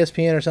it was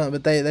ESPN or something,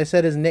 but they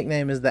said his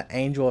nickname is the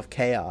Angel of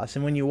Chaos.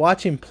 And when you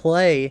watch him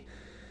play,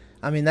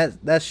 I mean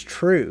that's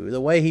true.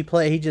 The way he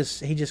plays,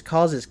 he just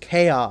causes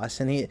chaos,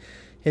 and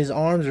his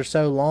arms are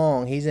so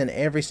long. He's in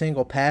every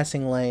single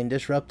passing lane,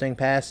 disrupting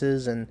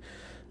passes, and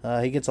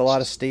he gets a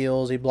lot of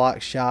steals. He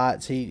blocks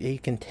shots. He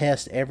can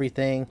test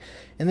everything,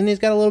 and then he's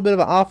got a little bit of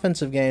an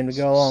offensive game to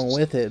go along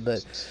with it.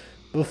 But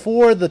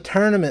before the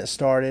tournament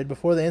started,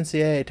 before the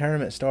NCAA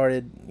tournament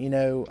started,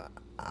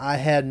 I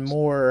had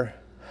more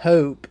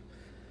hope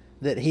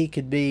that he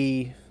could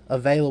be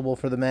available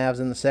for the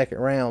Mavs in the second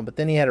round. But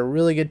then he had a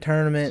really good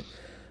tournament,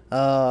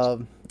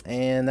 and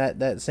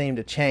that seemed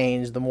to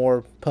change. The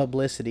more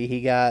publicity he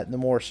got, the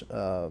more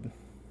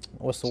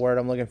what's the word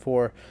I'm looking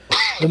for?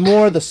 The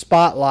more the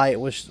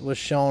spotlight was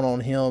shown on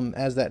him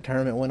as that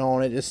tournament went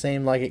on. It just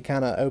seemed like it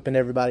kind of opened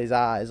everybody's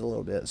eyes a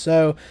little bit.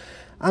 So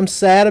I'm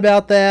sad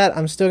about that.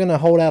 I'm still going to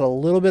hold out a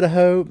little bit of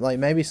hope. Like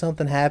maybe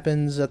something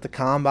happens at the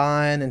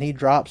Combine and he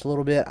drops a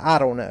little bit. I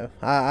don't know.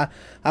 I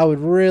would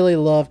really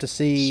love to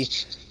see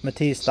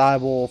Matisse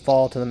Thybulle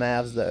fall to the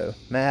Mavs, though.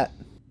 Matt?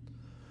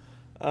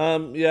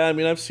 Yeah, I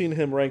mean, I've seen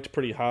him ranked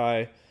pretty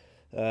high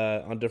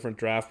on different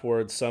draft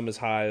boards. Some as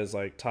high as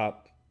like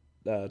top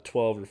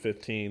 12 or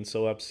 15.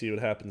 So we'll have to see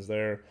what happens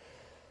there.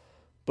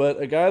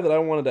 But a guy that I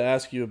wanted to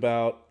ask you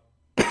about,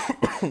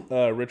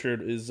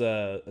 Richard, is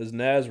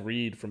Naz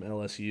Reid from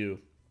LSU.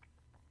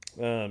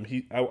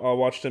 I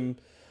watched him,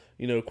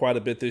 quite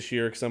a bit this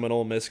year because I'm an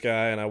Ole Miss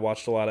guy and I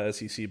watched a lot of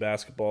SEC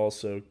basketball.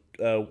 So,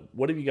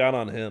 what have you got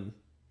on him?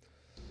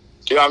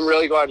 Dude, I'm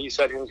really glad you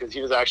said him because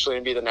he was actually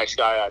going to be the next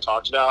guy I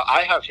talked about.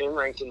 I have him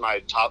ranked in my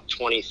top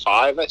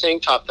 25, I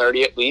think, top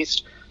 30 at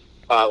least.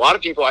 A lot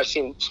of people I've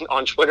seen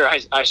on Twitter,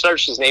 I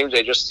searched his name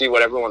today just to see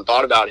what everyone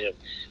thought about him.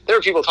 There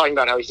were people talking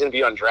about how he's going to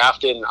be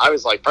undrafted, and I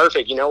was like,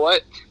 perfect, you know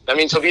what? That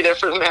means he'll be there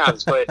for the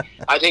Mavs. But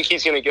I think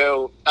he's going to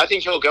go – I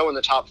think he'll go in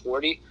the top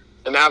 40.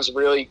 The Mavs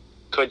really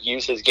could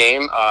use his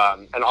game.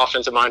 An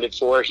offensive-minded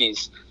four.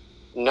 He's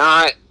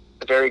not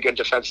very good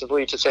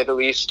defensively, to say the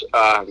least.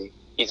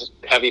 He's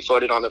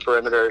heavy-footed on the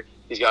perimeter.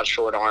 He's got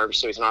short arms,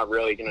 so he's not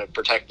really going to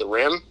protect the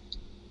rim.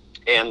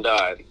 And,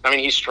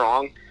 he's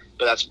strong,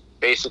 but that's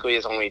basically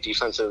his only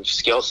defensive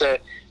skill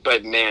set.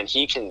 But, man,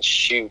 he can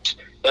shoot.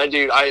 That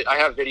dude, I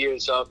have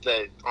videos up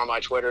that on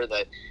my Twitter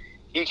that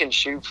he can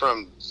shoot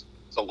from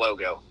the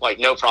logo, like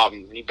no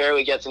problem. He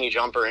barely gets any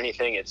jump or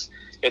anything.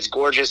 It's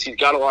gorgeous. He's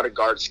got a lot of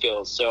guard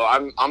skills. So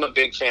I'm a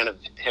big fan of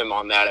him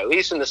on that. At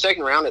least in the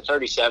second round at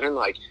 37,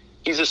 like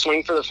he's a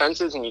swing for the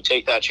fences, and you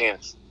take that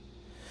chance.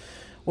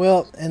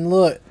 Well, and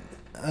look,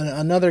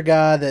 another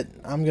guy that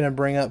I'm going to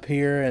bring up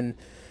here,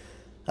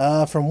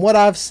 and from what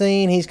I've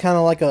seen, he's kind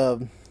of like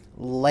a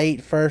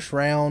late first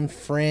round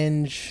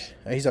fringe.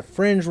 He's a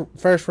fringe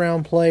first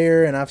round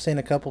player, and I've seen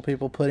a couple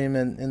people put him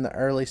in the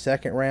early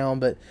second round.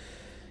 But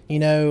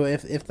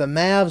if the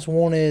Mavs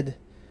wanted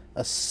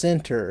a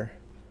center,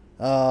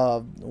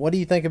 what do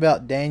you think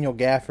about Daniel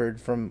Gafford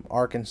from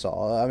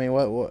Arkansas? I mean,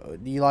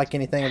 what do you like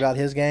anything about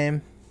his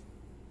game?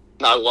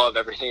 I love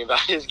everything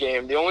about his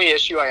game. The only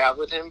issue I have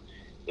with him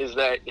is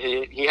that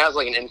he has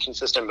like an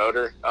inconsistent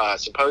motor.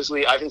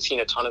 Supposedly, I haven't seen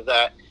a ton of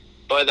that,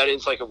 but that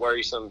is like a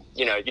worrisome.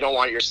 You don't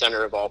want your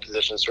center of all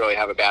positions to really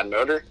have a bad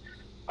motor.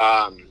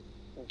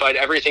 But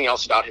everything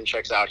else about him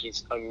checks out.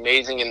 He's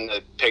amazing in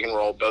the pick and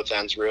roll, both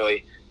ends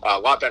really. A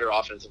lot better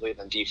offensively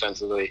than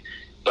defensively.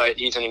 But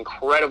he's an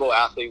incredible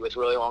athlete with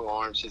really long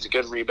arms. He's a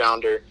good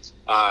rebounder.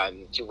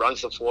 He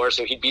runs the floor,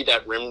 so he'd be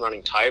that rim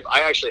running type.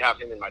 I actually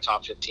have him in my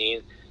top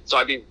 15. So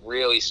I'd be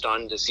really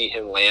stunned to see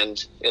him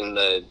land in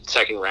the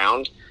second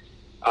round.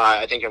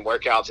 I think in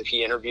workouts, if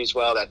he interviews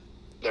well, that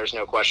there's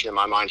no question in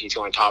my mind he's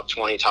going top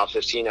 20, top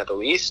 15 at the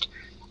least.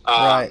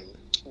 Right.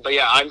 But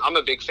yeah, I'm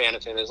a big fan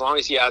of him. As long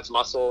as he adds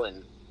muscle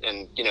and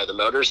the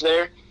motor's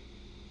there,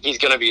 he's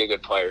going to be a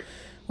good player.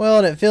 Well,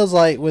 and it feels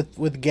like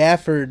with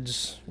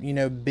Gafford's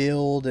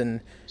build and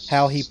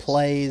how he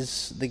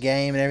plays the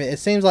game and everything, it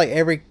seems like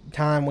every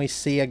time we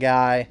see a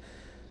guy,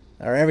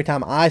 or every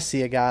time I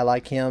see a guy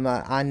like him,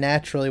 I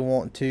naturally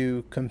want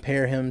to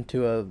compare him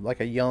to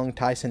a young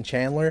Tyson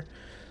Chandler.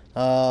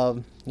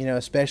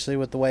 especially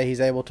with the way he's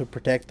able to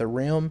protect the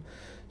rim.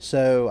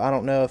 So I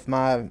don't know if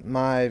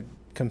my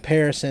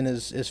comparison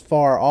is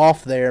far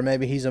off there.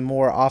 Maybe he's a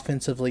more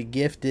offensively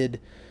gifted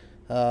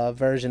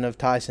version of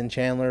Tyson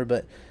Chandler,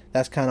 but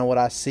that's kind of what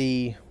I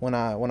see when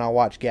I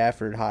watch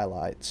Gafford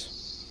highlights.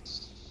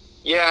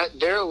 Yeah,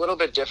 they're a little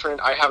bit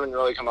different. I haven't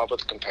really come up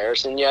with a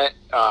comparison yet.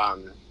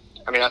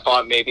 I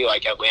thought maybe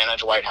like Atlanta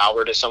Dwight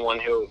Howard is someone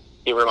who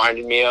he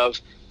reminded me of.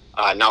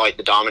 Not like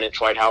the dominant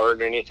Dwight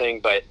Howard or anything,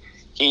 but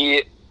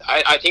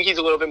I think he's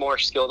a little bit more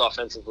skilled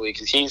offensively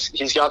because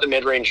he's got the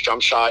mid-range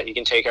jump shot he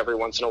can take every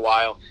once in a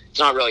while. It's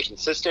not really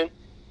consistent.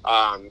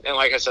 And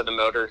like I said, the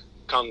motor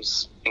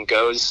comes and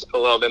goes a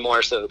little bit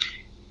more. So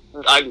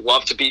I'd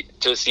love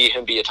to see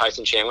him be a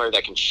Tyson Chandler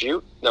that can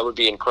shoot. That would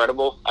be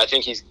incredible. I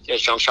think his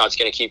jump shot's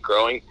going to keep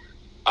growing.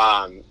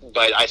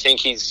 But I think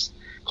he's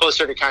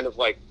closer to kind of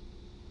like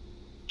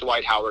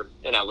Dwight Howard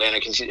in Atlanta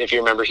because if you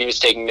remember, he was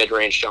taking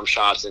mid-range jump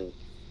shots and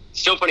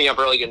still putting up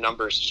really good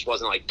numbers. Just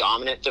wasn't like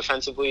dominant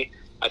defensively.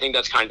 I think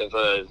that's kind of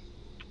a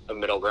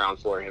middle ground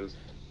for him.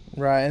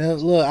 Right.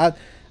 And look,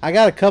 I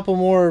got a couple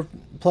more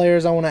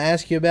players I want to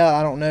ask you about.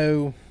 I don't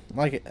know.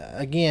 Like,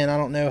 again, I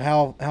don't know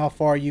how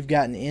far you've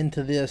gotten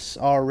into this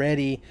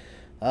already.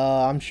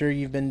 I'm sure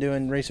you've been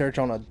doing research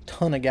on a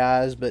ton of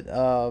guys, but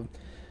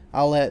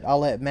I'll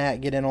let Matt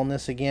get in on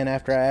this again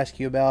after I ask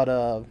you about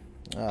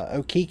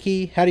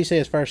Okeke. How do you say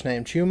his first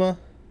name? Chuma?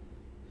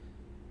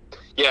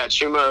 Yeah,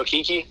 Chuma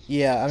Okeke.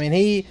 Yeah, I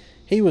mean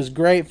he was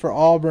great for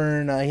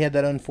Auburn. He had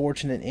that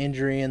unfortunate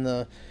injury in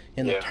the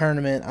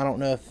tournament. I don't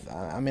know if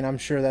I'm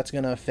sure that's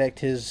going to affect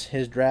his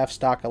draft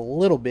stock a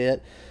little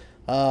bit.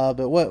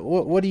 But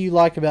what do you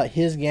like about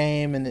his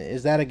game, and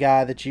is that a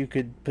guy that you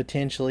could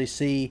potentially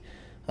see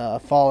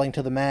falling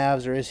to the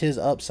Mavs, or is his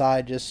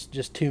upside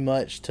just too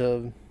much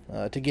to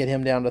get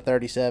him down to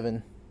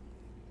 37?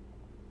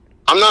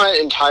 I'm not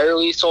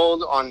entirely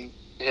sold on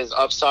his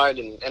upside,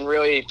 and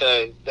really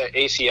the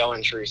ACL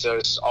injury, so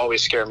it's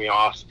always scared me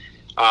off.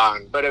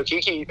 But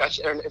Okeke,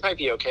 it might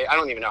be okay. I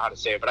don't even know how to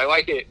say it, but I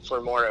like it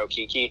for more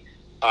Okeke.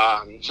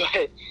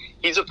 But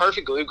he's a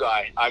perfect glue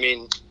guy. I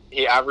mean,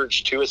 he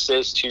averaged 2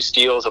 assists, 2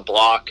 steals, a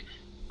block.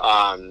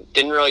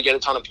 Didn't really get a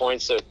ton of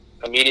points, so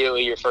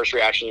immediately your first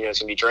reaction is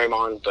going to be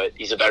Draymond, but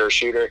he's a better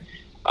shooter.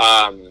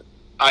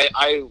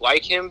 I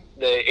like him.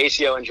 The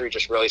ACL injury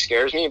just really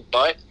scares me,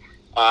 but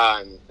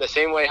the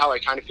same way how I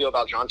kind of feel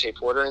about Jontay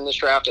Porter in this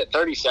draft at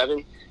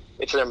 37,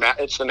 it's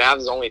the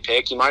Mavs' only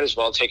pick. You might as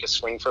well take a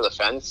swing for the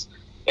fence.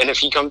 And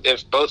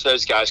if both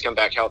those guys come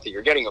back healthy,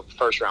 you're getting a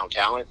first-round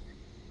talent.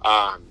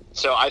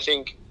 So I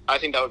think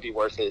that would be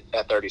worth it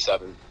at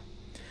 37.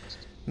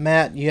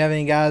 Matt, you have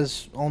any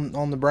guys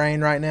on the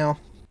brain right now?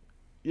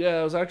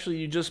 Yeah,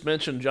 you just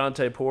mentioned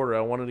Jontay Porter.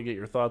 I wanted to get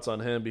your thoughts on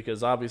him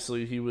because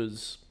obviously he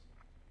was,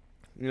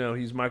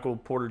 he's Michael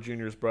Porter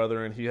Jr.'s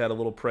brother, and he had a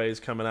little praise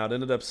coming out.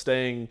 Ended up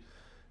staying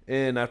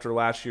in after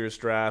last year's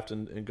draft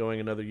and going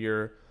another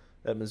year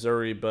at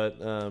Missouri,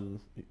 but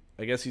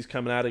I guess he's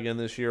coming out again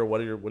this year.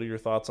 What are your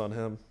thoughts on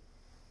him?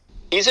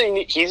 He's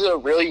a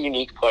really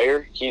unique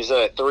player. He's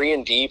a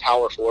 3-and-D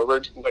power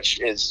forward, which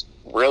is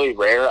really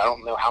rare. I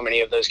don't know how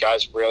many of those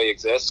guys really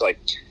exist. Like,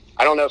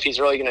 I don't know if he's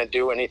really going to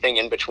do anything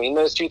in between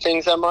those two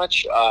things that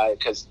much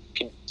because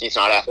he's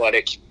not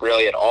athletic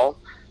really at all.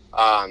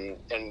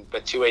 And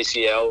with 2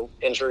 ACL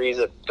injuries,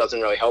 it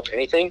doesn't really help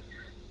anything.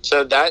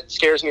 So that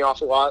scares me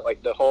off a lot.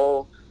 Like the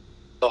whole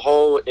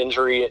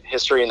injury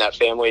history in that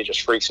family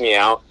just freaks me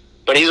out.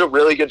 But he's a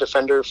really good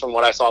defender from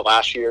what I saw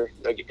last year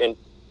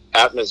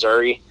at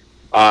Missouri.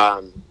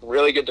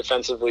 Really good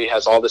defensively,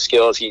 has all the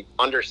skills. He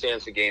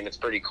understands the game. It's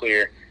pretty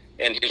clear.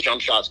 And his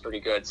jump shot's pretty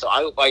good. So,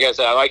 I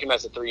like him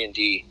as a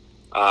 3-and-D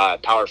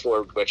power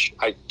forward, which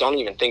I don't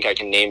even think I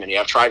can name any.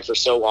 I've tried for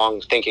so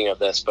long thinking of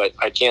this, but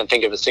I can't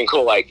think of a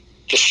single,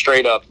 just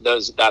straight up,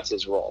 that's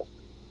his role.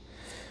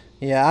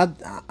 Yeah,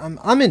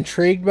 I'm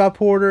intrigued by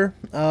Porter.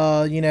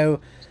 I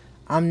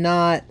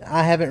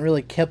haven't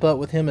really kept up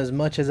with him as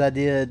much as I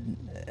did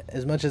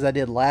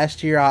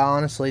last year. I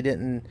honestly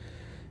didn't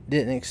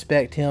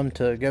expect him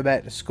to go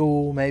back to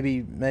school.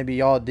 Maybe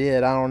y'all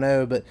did. I don't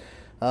know, but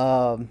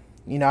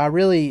I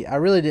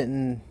really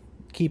didn't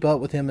keep up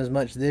with him as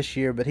much this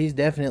year. But he's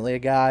definitely a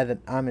guy that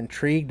I'm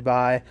intrigued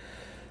by.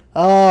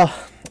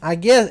 I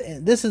guess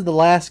this is the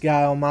last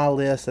guy on my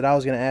list that I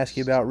was going to ask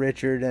you about,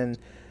 Richard. And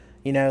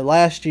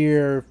last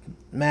year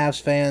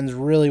Mavs fans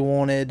really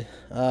wanted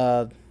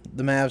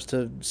the Mavs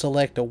to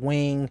select a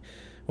wing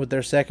with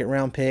their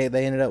second-round pick.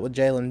 They ended up with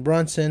Jalen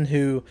Brunson,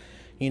 who,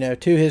 to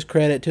his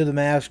credit, to the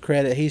Mavs'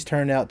 credit, he's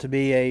turned out to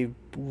be a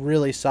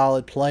really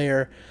solid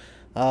player,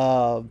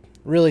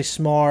 really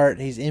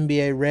smart. He's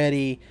NBA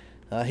ready.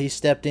 He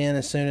stepped in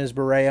as soon as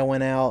Barea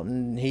went out,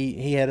 and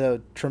he had a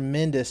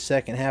tremendous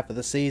second half of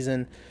the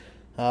season.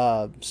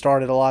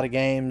 Started a lot of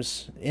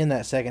games in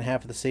that second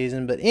half of the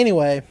season. But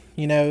anyway,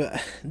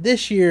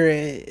 this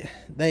year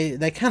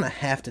they kind of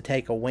have to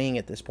take a wing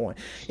at this point.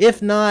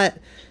 If not,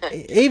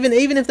 even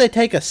if they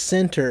take a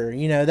center,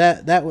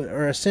 that would,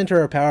 or a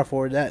center or a power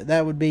forward,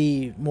 that would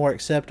be more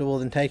acceptable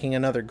than taking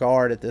another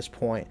guard at this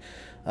point.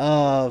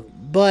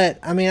 But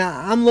I mean,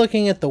 I'm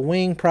looking at the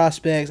wing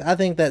prospects. I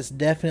think that's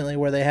definitely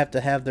where they have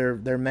to have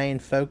their main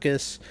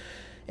focus.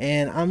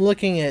 And I'm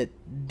looking at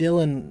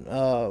Dylan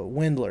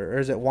Windler, or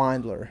is it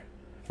Windler,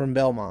 from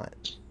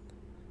Belmont.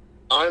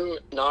 I'm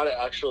not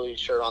actually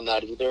sure on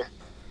that either.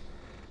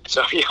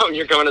 So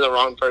you're going to the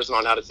wrong person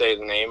on how to say his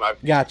name.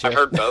 Gotcha. I've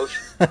heard both.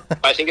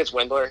 I think it's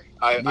Windler.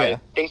 I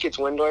think it's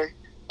Windler.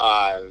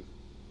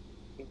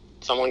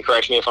 Someone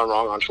correct me if I'm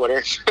wrong on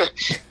Twitter.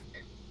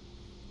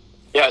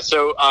 Yeah,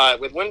 so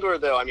with Windler,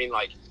 though, I mean,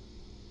 like,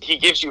 he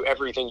gives you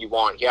everything you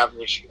want. He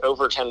averages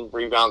over 10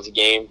 rebounds a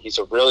game. He's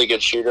a really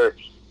good shooter.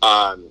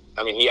 I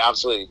mean, he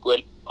absolutely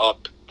lit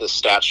up the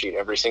stat sheet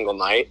every single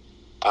night.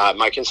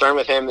 My concern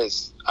with him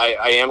is I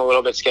am a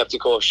little bit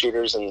skeptical of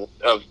shooters and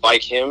of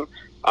like him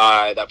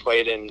that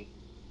played in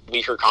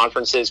weaker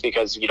conferences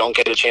because you don't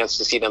get a chance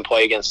to see them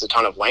play against a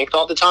ton of length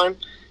all the time,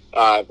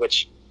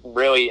 which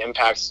really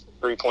impacts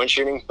three-point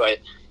shooting. But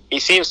he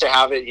seems to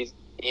have it.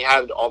 He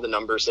had all the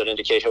numbers that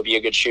indicate he'll be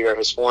a good shooter.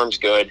 His form's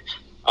good.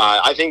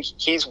 I think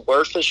he's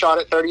worth a shot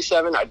at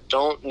 37. I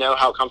don't know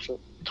how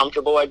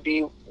comfortable I'd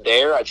be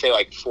there. I'd say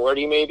like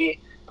 40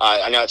 maybe.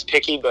 I know it's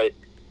picky, but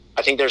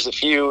I think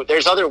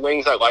there's other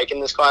wings I like in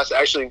this class.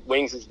 Actually,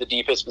 wings is the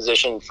deepest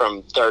position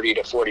from 30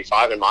 to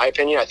 45, in my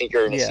opinion. I think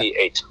you're going to see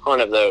a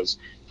ton of those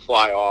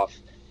fly off.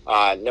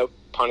 No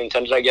pun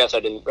intended, I guess. I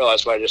didn't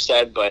realize what I just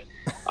said, but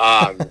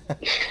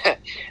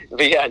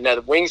but yeah, no,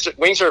 the wings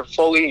are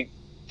fully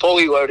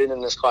loaded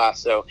in this class.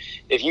 So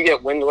if you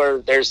get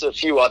Windler, there's a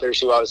few others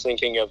who I was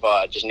thinking of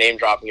just name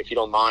dropping, if you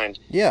don't mind.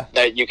 Yeah.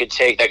 That you could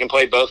take that can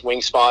play both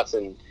wing spots,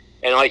 and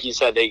like you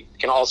said, they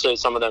can also,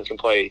 some of them can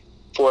play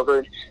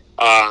forward.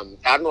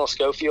 Admiral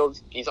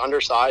Schofield, he's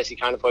undersized. He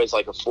kind of plays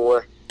like a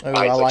 4. Oh, he's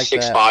I like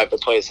 6'5", but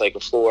plays like a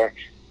 4.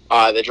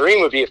 The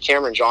dream would be if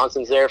Cameron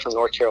Johnson's there from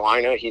North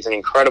Carolina. He's an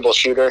incredible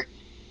shooter,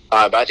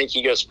 but I think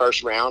he goes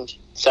first round,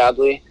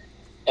 sadly.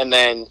 And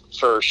then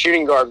for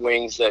shooting guard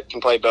wings that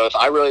can play both,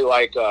 I really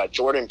like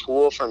Jordan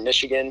Poole from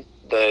Michigan,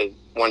 the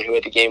one who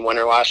hit the game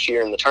winner last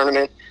year in the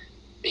tournament.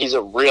 He's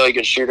a really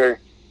good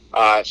shooter.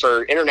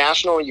 For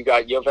international, you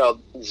got Yovel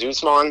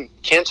Zuzman.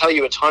 Can't tell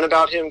you a ton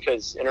about him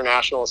because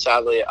international,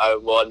 sadly, I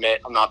will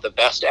admit I'm not the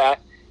best at.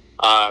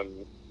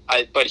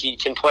 But he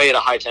can play at a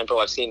high tempo.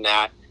 I've seen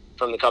that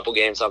from the couple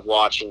games I've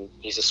watched, and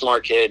he's a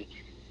smart kid.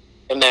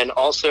 And then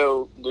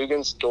also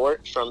Luguentz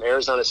Dort from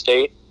Arizona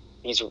State.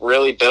 He's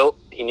really built.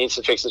 He needs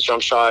to fix his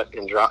jump shot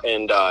and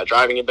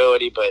driving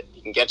ability, but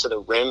he can get to the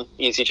rim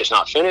easy, just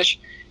not finish.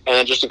 And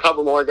then just a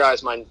couple more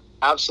guys. My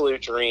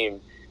absolute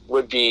dream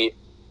would be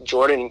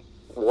Jordan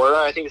Wara,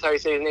 I think is how you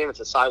say his name. It's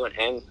a silent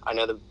N. I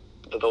know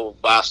the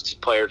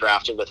last player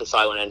drafted with a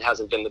silent N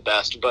hasn't been the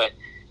best, but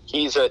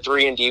he's a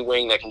 3-and-D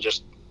wing that can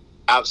just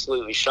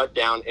absolutely shut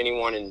down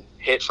anyone and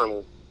hit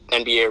from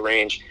NBA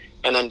range.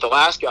 And then the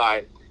last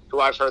guy, who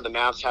I've heard the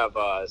Mavs have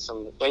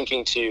some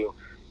linking to,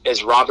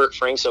 is Robert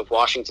Franks of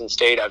Washington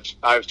State.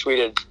 I've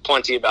tweeted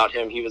plenty about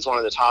him. He was one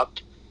of the top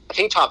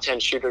 10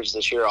 shooters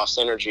this year off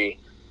Synergy.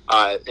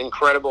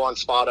 Incredible on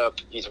spot up.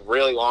 He's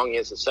really long. He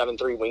has a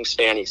 7'3"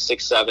 wingspan. He's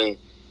 6'7",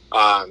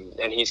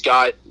 and he's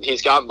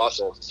got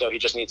muscle. So he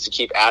just needs to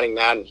keep adding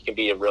that, and he can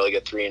be a really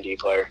good 3-and-D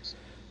player.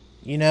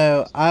 You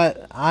know,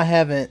 I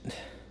haven't.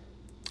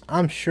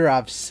 I'm sure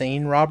I've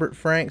seen Robert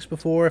Franks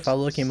before if I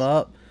look him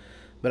up,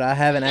 but I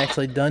haven't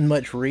actually done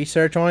much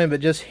research on him. But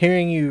just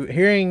hearing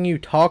you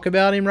talk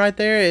about him right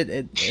there,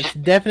 it's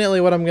definitely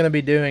what I'm going to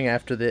be doing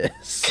after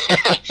this.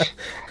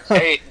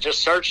 Hey,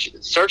 just search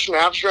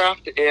Mavs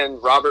Draft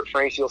and Robert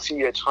Franks. You'll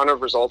see a ton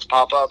of results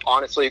pop up.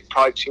 Honestly,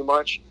 probably too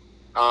much,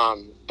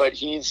 but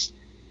he's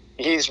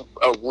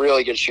a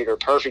really good shooter,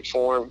 perfect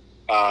form.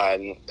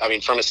 I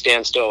mean, from a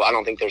standstill, I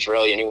don't think there's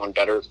really anyone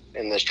better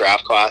in this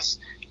draft class.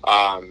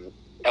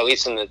 At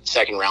least in the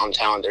second round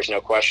talent, there's no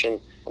question.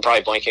 I'm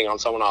probably blanking on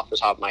someone off the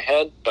top of my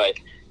head, but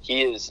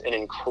he is an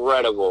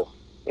incredible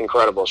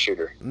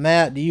shooter.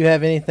 Matt, do you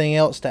have anything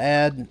else to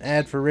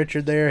add for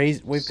Richard there?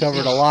 We've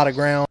covered a lot of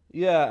ground.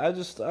 Yeah,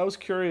 I was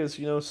curious.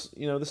 You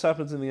know, this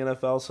happens in the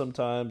NFL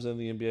sometimes, and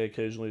the NBA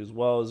occasionally as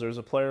well. Is there's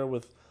a player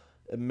with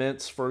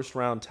immense first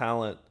round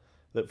talent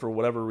that for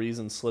whatever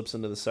reason slips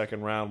into the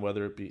second round,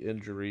 whether it be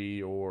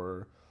injury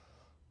or,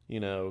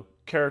 you know,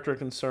 character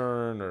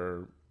concern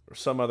or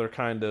some other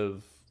kind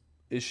of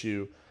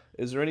issue.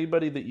 Is there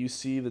anybody that you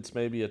see that's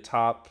maybe a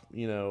top,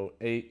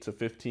 8 to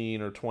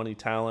 15 or 20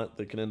 talent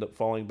that can end up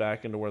falling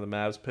back into where the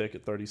Mavs pick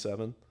at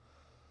 37?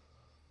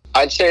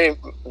 I'd say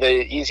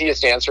the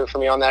easiest answer for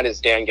me on that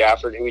is Dan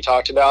Gafford, who we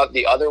talked about.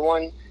 The other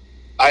one,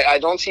 I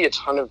don't see a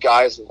ton of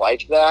guys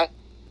like that.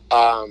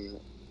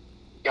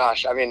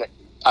 Gosh, I mean,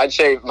 I'd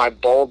say my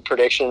bold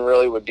prediction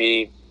really would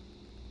be,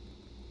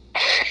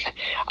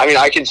 I mean,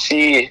 I could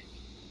see,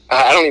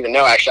 I don't even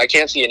know, actually. I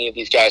can't see any of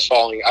these guys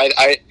falling.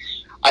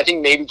 I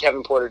think maybe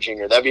Kevin Porter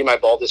Jr. That'd be my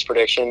boldest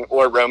prediction,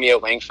 or Romeo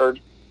Langford.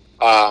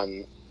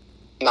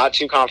 Not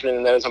too confident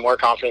in those. I'm more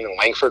confident in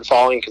Langford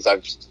falling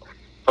because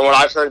from what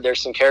I've heard,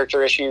 there's some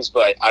character issues,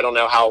 but I don't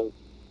know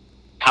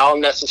how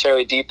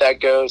necessarily deep that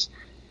goes.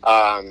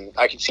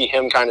 I could see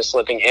him kind of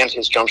slipping, and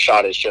his jump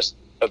shot is just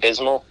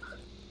abysmal.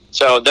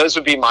 So those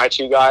would be my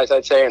two guys,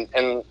 I'd say,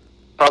 and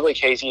probably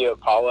Casey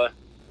Opala.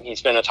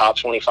 He's been a top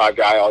 25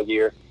 guy all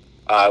year.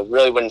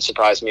 Really wouldn't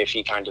surprise me if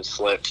he kind of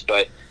slipped,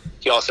 but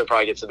he also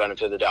probably gets the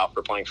benefit of the doubt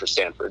for playing for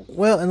Stanford.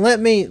 Well, and let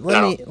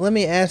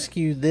me ask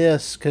you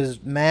this,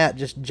 because Matt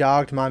just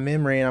jogged my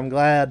memory, and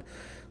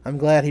I'm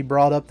glad he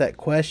brought up that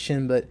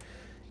question. But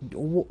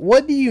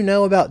what do you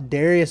know about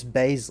Darius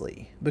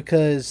Baisley?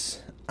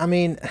 Because I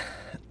mean,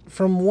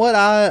 from what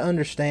I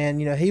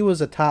understand, he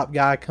was a top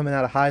guy coming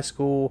out of high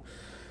school.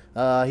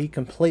 He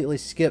completely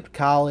skipped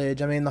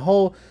college. I mean, the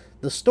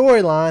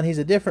storyline, he's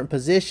a different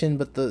position,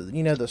 but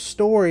the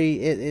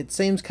story, it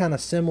seems kind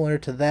of similar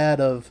to that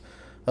of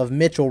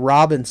Mitchell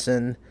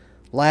Robinson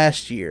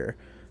last year.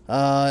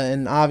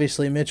 And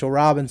obviously Mitchell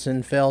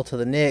Robinson fell to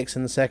the Knicks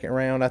in the second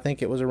round. I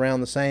think it was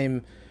around the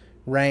same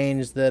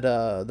range that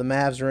the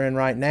Mavs are in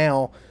right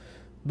now.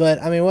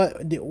 But I mean,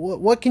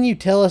 what can you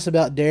tell us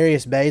about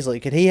Darius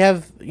Baisley? Could he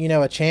have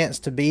a chance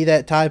to be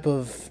that type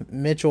of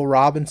Mitchell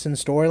Robinson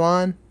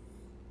storyline?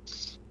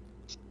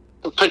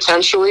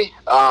 Potentially.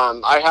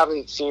 I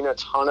haven't seen a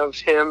ton of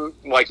him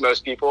like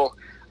most people.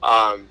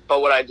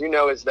 But what I do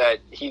know is that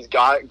he's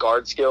got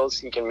guard skills.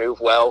 He can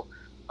move well.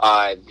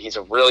 He's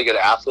a really good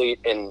athlete,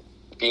 and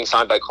being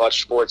signed by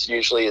Clutch Sports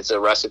usually is a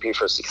recipe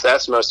for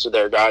success. Most of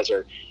their guys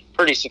are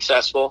pretty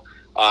successful.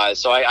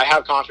 So I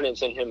have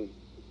confidence in him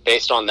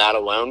based on that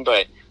alone.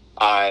 But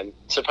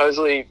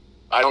supposedly,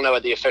 I don't know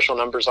what the official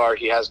numbers are.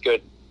 He has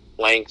good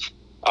length.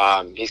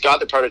 He's got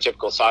the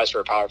prototypical size for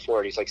a power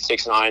forward. He's like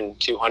 6'9",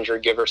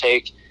 200, give or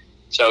take.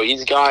 So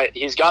he's got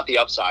the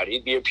upside.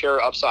 He'd be a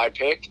pure upside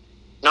pick.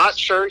 Not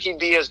sure he'd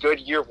be as good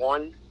year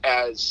one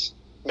as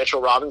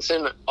Mitchell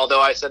Robinson,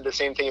 although I said the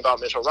same thing about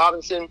Mitchell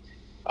Robinson.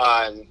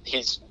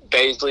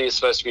 Baisley is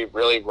supposed to be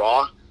really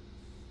raw.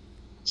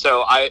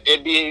 So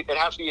it'd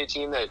have to be a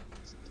team that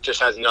just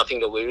has nothing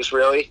to lose,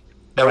 really.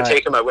 That would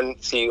take him. I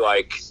wouldn't see,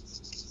 I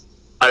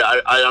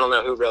don't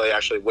know who really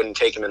actually wouldn't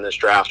take him in this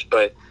draft,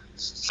 but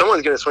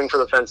someone's going to swing for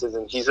the fences,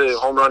 and he's a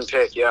home run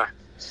pick, yeah.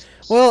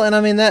 Well, and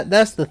I mean,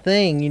 that's the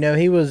thing.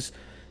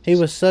 He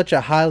was such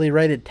a highly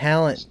rated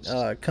talent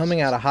coming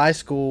out of high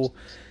school,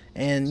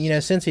 and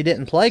since he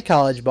didn't play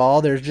college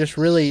ball,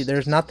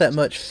 there's not that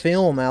much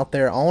film out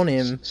there on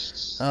him,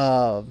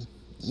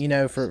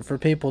 for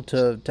people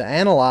to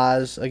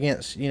analyze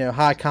against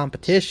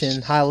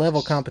high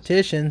level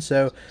competition.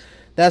 So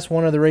that's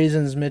one of the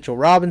reasons Mitchell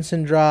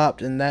Robinson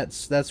dropped, and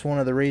that's one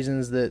of the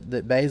reasons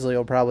that Baisley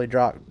will probably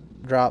drop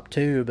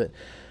too. But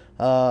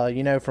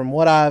from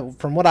what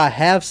I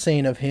have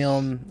seen of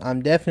him,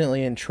 I'm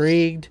definitely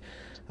intrigued.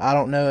 I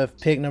don't know if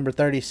pick number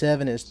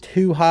 37 is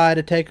too high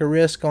to take a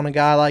risk on a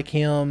guy like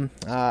him.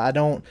 I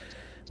don't,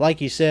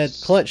 like you said,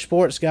 Clutch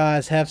Sports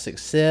guys have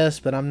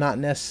success, but I'm not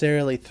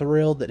necessarily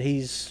thrilled that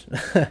he's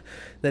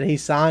that he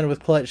signed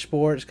with Clutch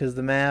Sports, because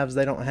the Mavs,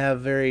 they don't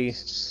have very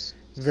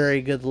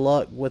good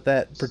luck with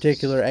that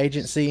particular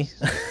agency.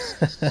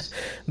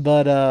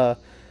 But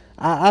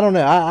I don't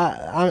know.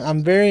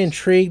 I'm very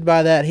intrigued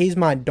by that. He's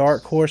my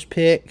dark horse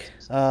pick.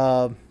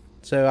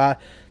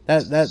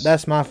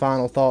 That's my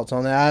final thoughts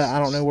on that. I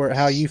don't know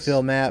how you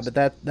feel, Matt, but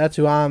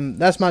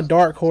that's my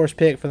dark horse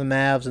pick for the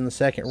Mavs in the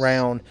second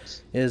round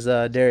is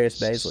Darius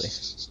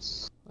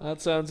Baisley.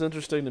 That sounds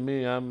interesting to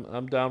me.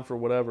 I'm down for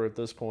whatever at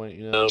this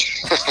point.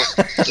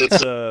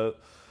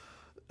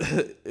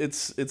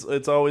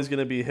 It's always going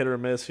to be hit or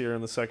miss here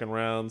in the second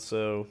round.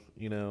 So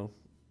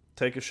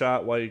take a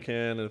shot while you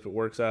can, and if it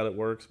works out, it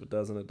works. If it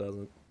doesn't, it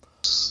doesn't.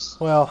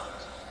 Well,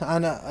 I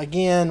know,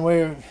 again,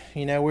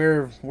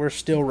 we're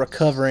still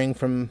recovering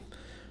from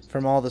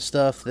all the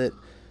stuff that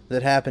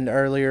happened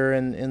earlier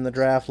in the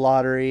draft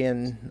lottery,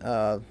 and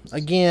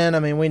again, I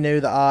mean, we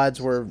knew the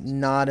odds were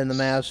not in the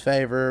Mavs'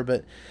 favor,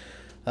 but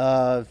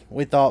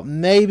we thought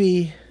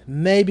maybe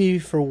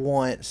for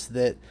once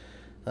that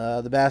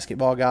the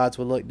basketball gods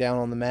would look down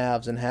on the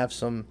Mavs and have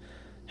some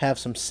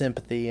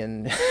sympathy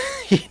and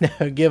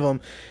give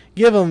them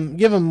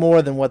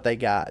more than what they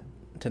got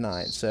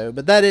tonight. So,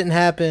 but that didn't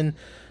happen.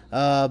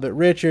 But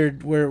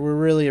Richard, we're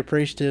really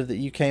appreciative that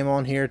you came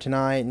on here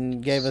tonight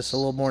and gave us a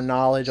little more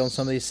knowledge on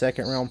some of these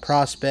second round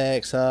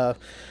prospects.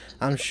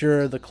 I'm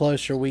sure the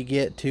closer we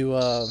get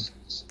to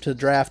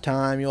draft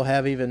time, you'll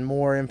have even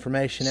more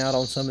information out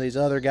on some of these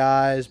other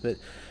guys. But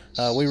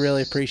we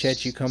really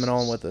appreciate you coming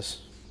on with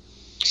us.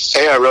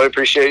 Hey, I really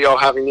appreciate y'all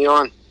having me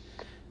on.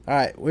 All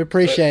right, we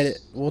appreciate it.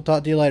 We'll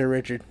talk to you later,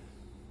 Richard.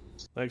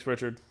 Thanks,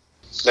 Richard.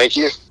 Thank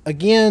you.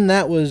 Again,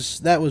 that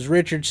was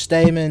Richard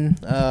Stamen.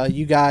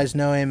 You guys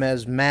know him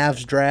as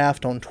Mavs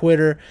Draft on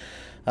Twitter.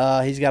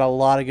 He's got a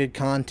lot of good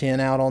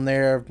content out on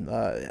there.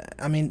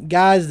 I mean,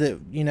 guys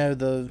that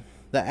the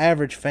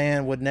average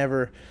fan would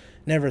never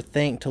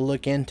think to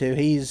look into.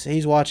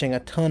 He's watching a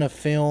ton of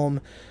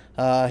film.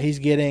 He's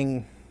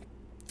getting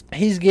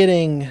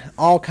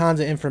all kinds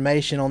of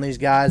information on these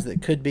guys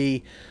that could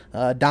be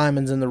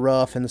diamonds in the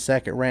rough in the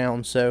second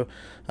round. So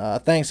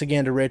thanks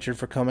again to Richard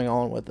for coming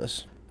on with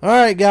us. All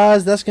right,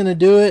 guys, that's going to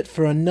do it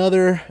for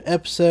another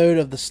episode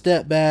of the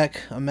Step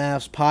Back, a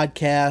Mavs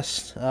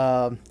podcast.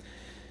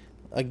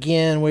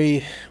 again,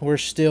 we're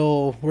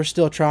still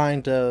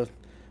trying to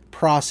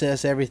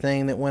process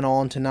everything that went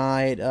on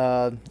tonight.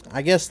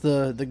 I guess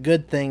the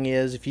good thing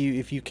is, if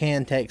you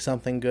can take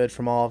something good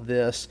from all of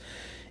this,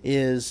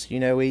 is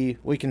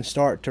we can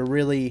start to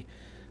really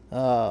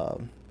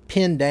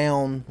pin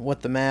down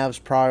what the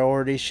Mavs'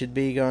 priorities should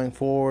be going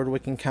forward. We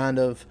can kind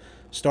of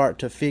start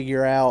to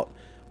figure out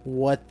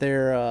what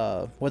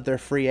their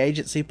free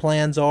agency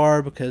plans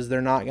are, because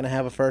they're not going to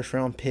have a first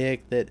round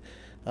pick that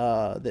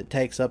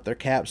takes up their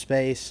cap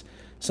space,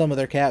 some of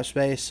their cap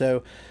space.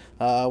 So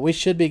we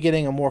should be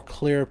getting a more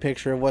clear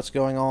picture of what's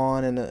going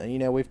on.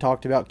 And we've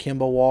talked about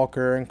Kemba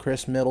Walker and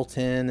Chris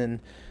Middleton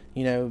and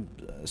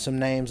some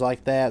names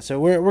like that. So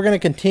we're going to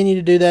continue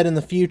to do that in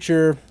the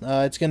future.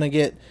 It's going to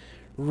get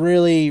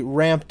really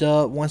ramped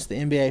up once the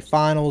NBA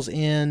Finals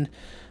end.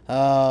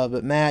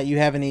 But Matt, you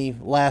have any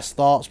last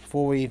thoughts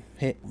before we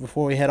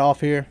head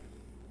off here?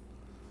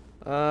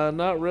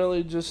 Not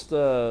really. Just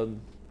want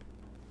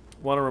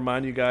to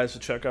remind you guys to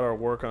check out our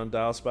work on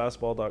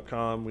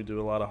DallasBasketball.com. We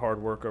do a lot of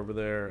hard work over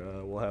there.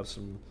 We'll have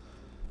some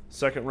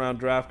second-round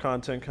draft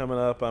content coming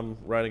up. I'm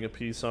writing a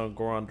piece on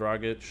Goran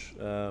Dragic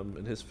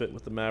and his fit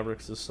with the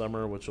Mavericks this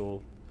summer, which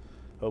will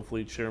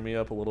hopefully cheer me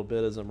up a little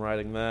bit as I'm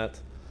writing that.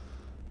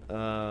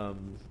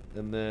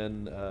 And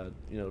then,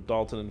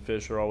 Dalton and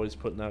Fish are always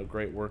putting out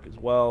great work as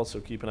well, so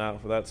keep an eye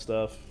out for that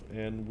stuff.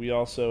 And we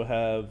also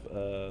have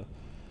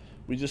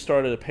we just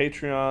started a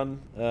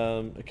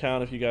Patreon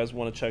account if you guys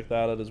want to check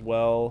that out as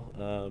well.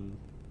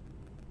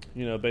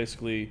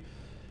 Basically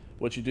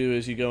what you do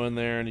is you go in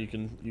there and you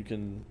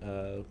can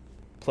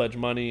pledge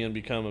money and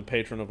become a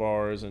patron of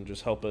ours and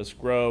just help us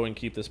grow and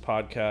keep this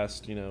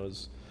podcast,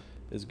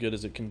 as good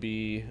as it can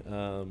be.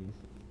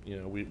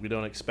 We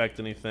don't expect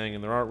anything,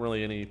 and there aren't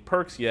really any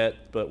perks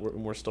yet, but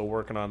we're still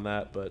working on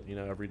that. But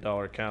every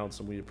dollar counts,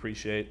 and we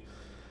appreciate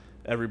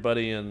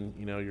everybody and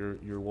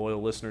your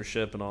loyal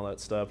listenership and all that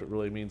stuff. It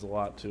really means a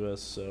lot to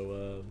us.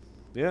 So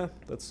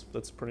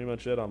that's pretty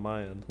much it on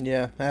my end.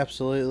 Yeah,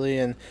 absolutely.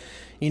 And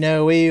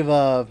we've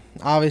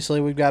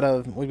obviously we've got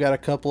a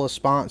couple of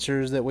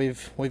sponsors that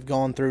we've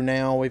gone through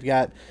now. We've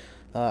got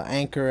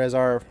Anchor as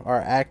our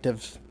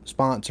active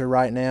sponsor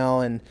right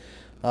now, and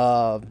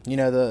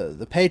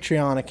the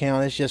Patreon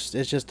account is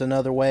just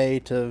another way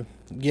to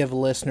give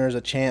listeners a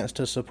chance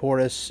to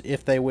support us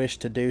if they wish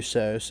to do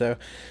so. So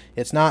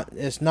it's not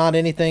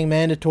anything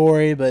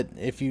mandatory, but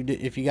if you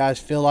guys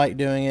feel like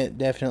doing it,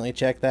 definitely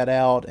check that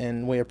out,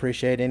 and we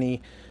appreciate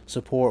any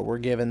support we're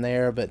given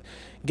there. But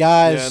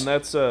guys, yeah, and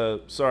that's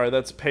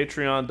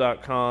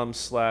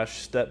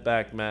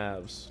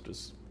patreon.com/stepbackmavs,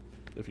 just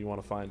if you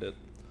want to find it.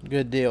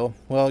 Good deal.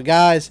 Well,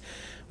 guys,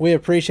 we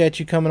appreciate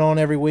you coming on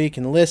every week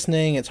and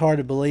listening. It's hard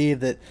to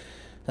believe that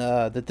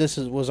this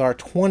was our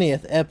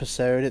 20th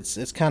episode.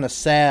 It's kind of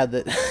sad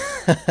that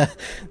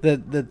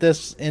that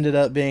this ended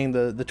up being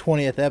the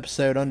 20th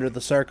episode under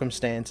the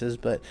circumstances,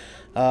 but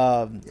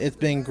it's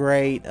been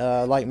great.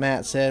 Like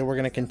Matt said, we're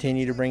going to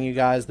continue to bring you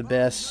guys the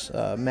best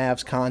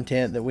Mavs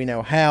content that we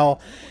know how.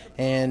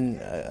 And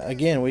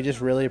again, we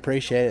just really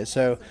appreciate it.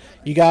 So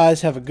you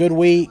guys have a good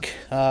week.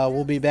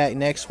 We'll be back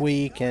next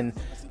week, and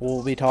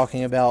we'll be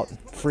talking about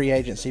free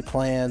agency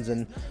plans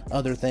and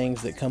other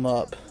things that come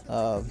up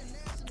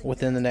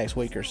within the next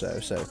week or so.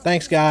 So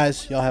thanks,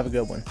 guys. Y'all have a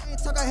good one.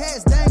 Tuck our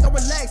heads, dang, go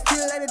relax,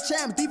 still at the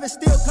champ, even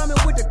still coming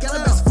with the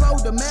cannabis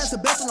flow. The man's the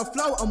best on the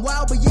flow. I'm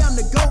wild, but yeah, I'm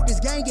the GOAT. This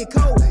gang get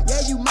cold.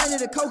 Yeah, you might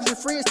need a coach, your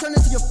friends turn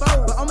into your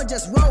foe. But I'ma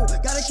just roll,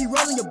 gotta keep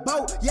rolling your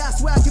boat. Yeah, I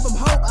swear I give them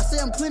hope. I say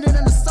I'm cleaner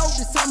than the soap.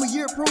 This time of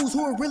year proves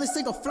who will really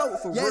sink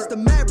afloat for real. Yeah, it's the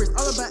Mavericks,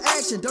 all about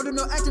action. Don't do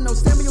no acting, no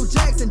Samuel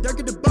Jackson.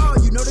 Dirk at the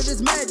ball, you know that it's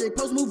magic.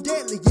 Post move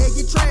deadly, yeah,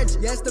 get tragic.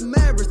 Yeah, it's the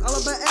Mavericks, all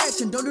about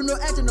action. Don't do no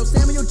acting, no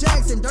Samuel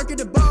Jackson. Dirk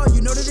at the ball, you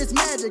know that it's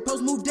magic.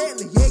 Post move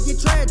deadly, yeah, get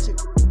tragic.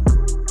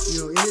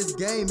 In this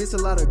game, it's a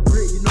lot of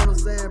grit, you know what I'm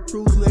saying?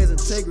 Proves who has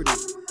integrity.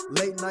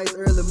 Late nights,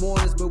 early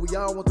mornings, but we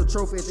all want the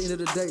trophy at the end of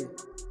the day.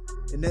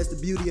 And that's the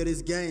beauty of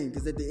this game,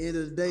 because at the end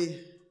of the day,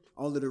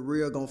 only the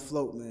real gonna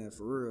float, man,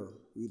 for real.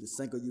 You either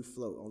sink or you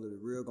float. Only the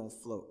real gonna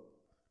float.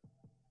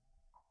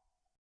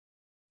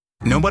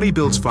 Nobody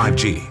builds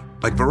 5G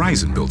like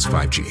Verizon builds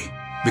 5G,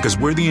 because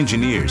we're the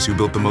engineers who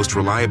built the most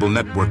reliable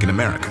network in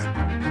America.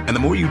 And the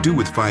more you do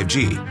with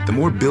 5G, the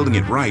more building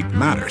it right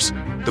matters.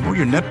 The more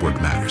your network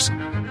matters.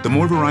 The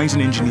more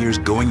Verizon engineers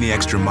going the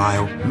extra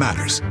mile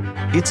matters.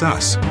 It's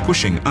us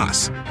pushing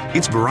us.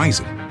 It's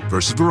Verizon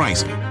versus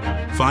Verizon.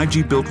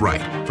 5G built right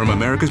from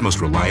America's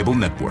most reliable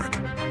network.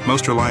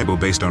 Most reliable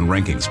based on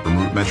rankings from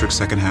RootMetrics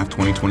second half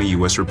 2020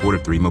 U.S. report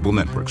of 3 mobile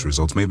networks.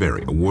 Results may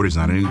vary. Award is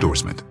not an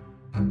endorsement.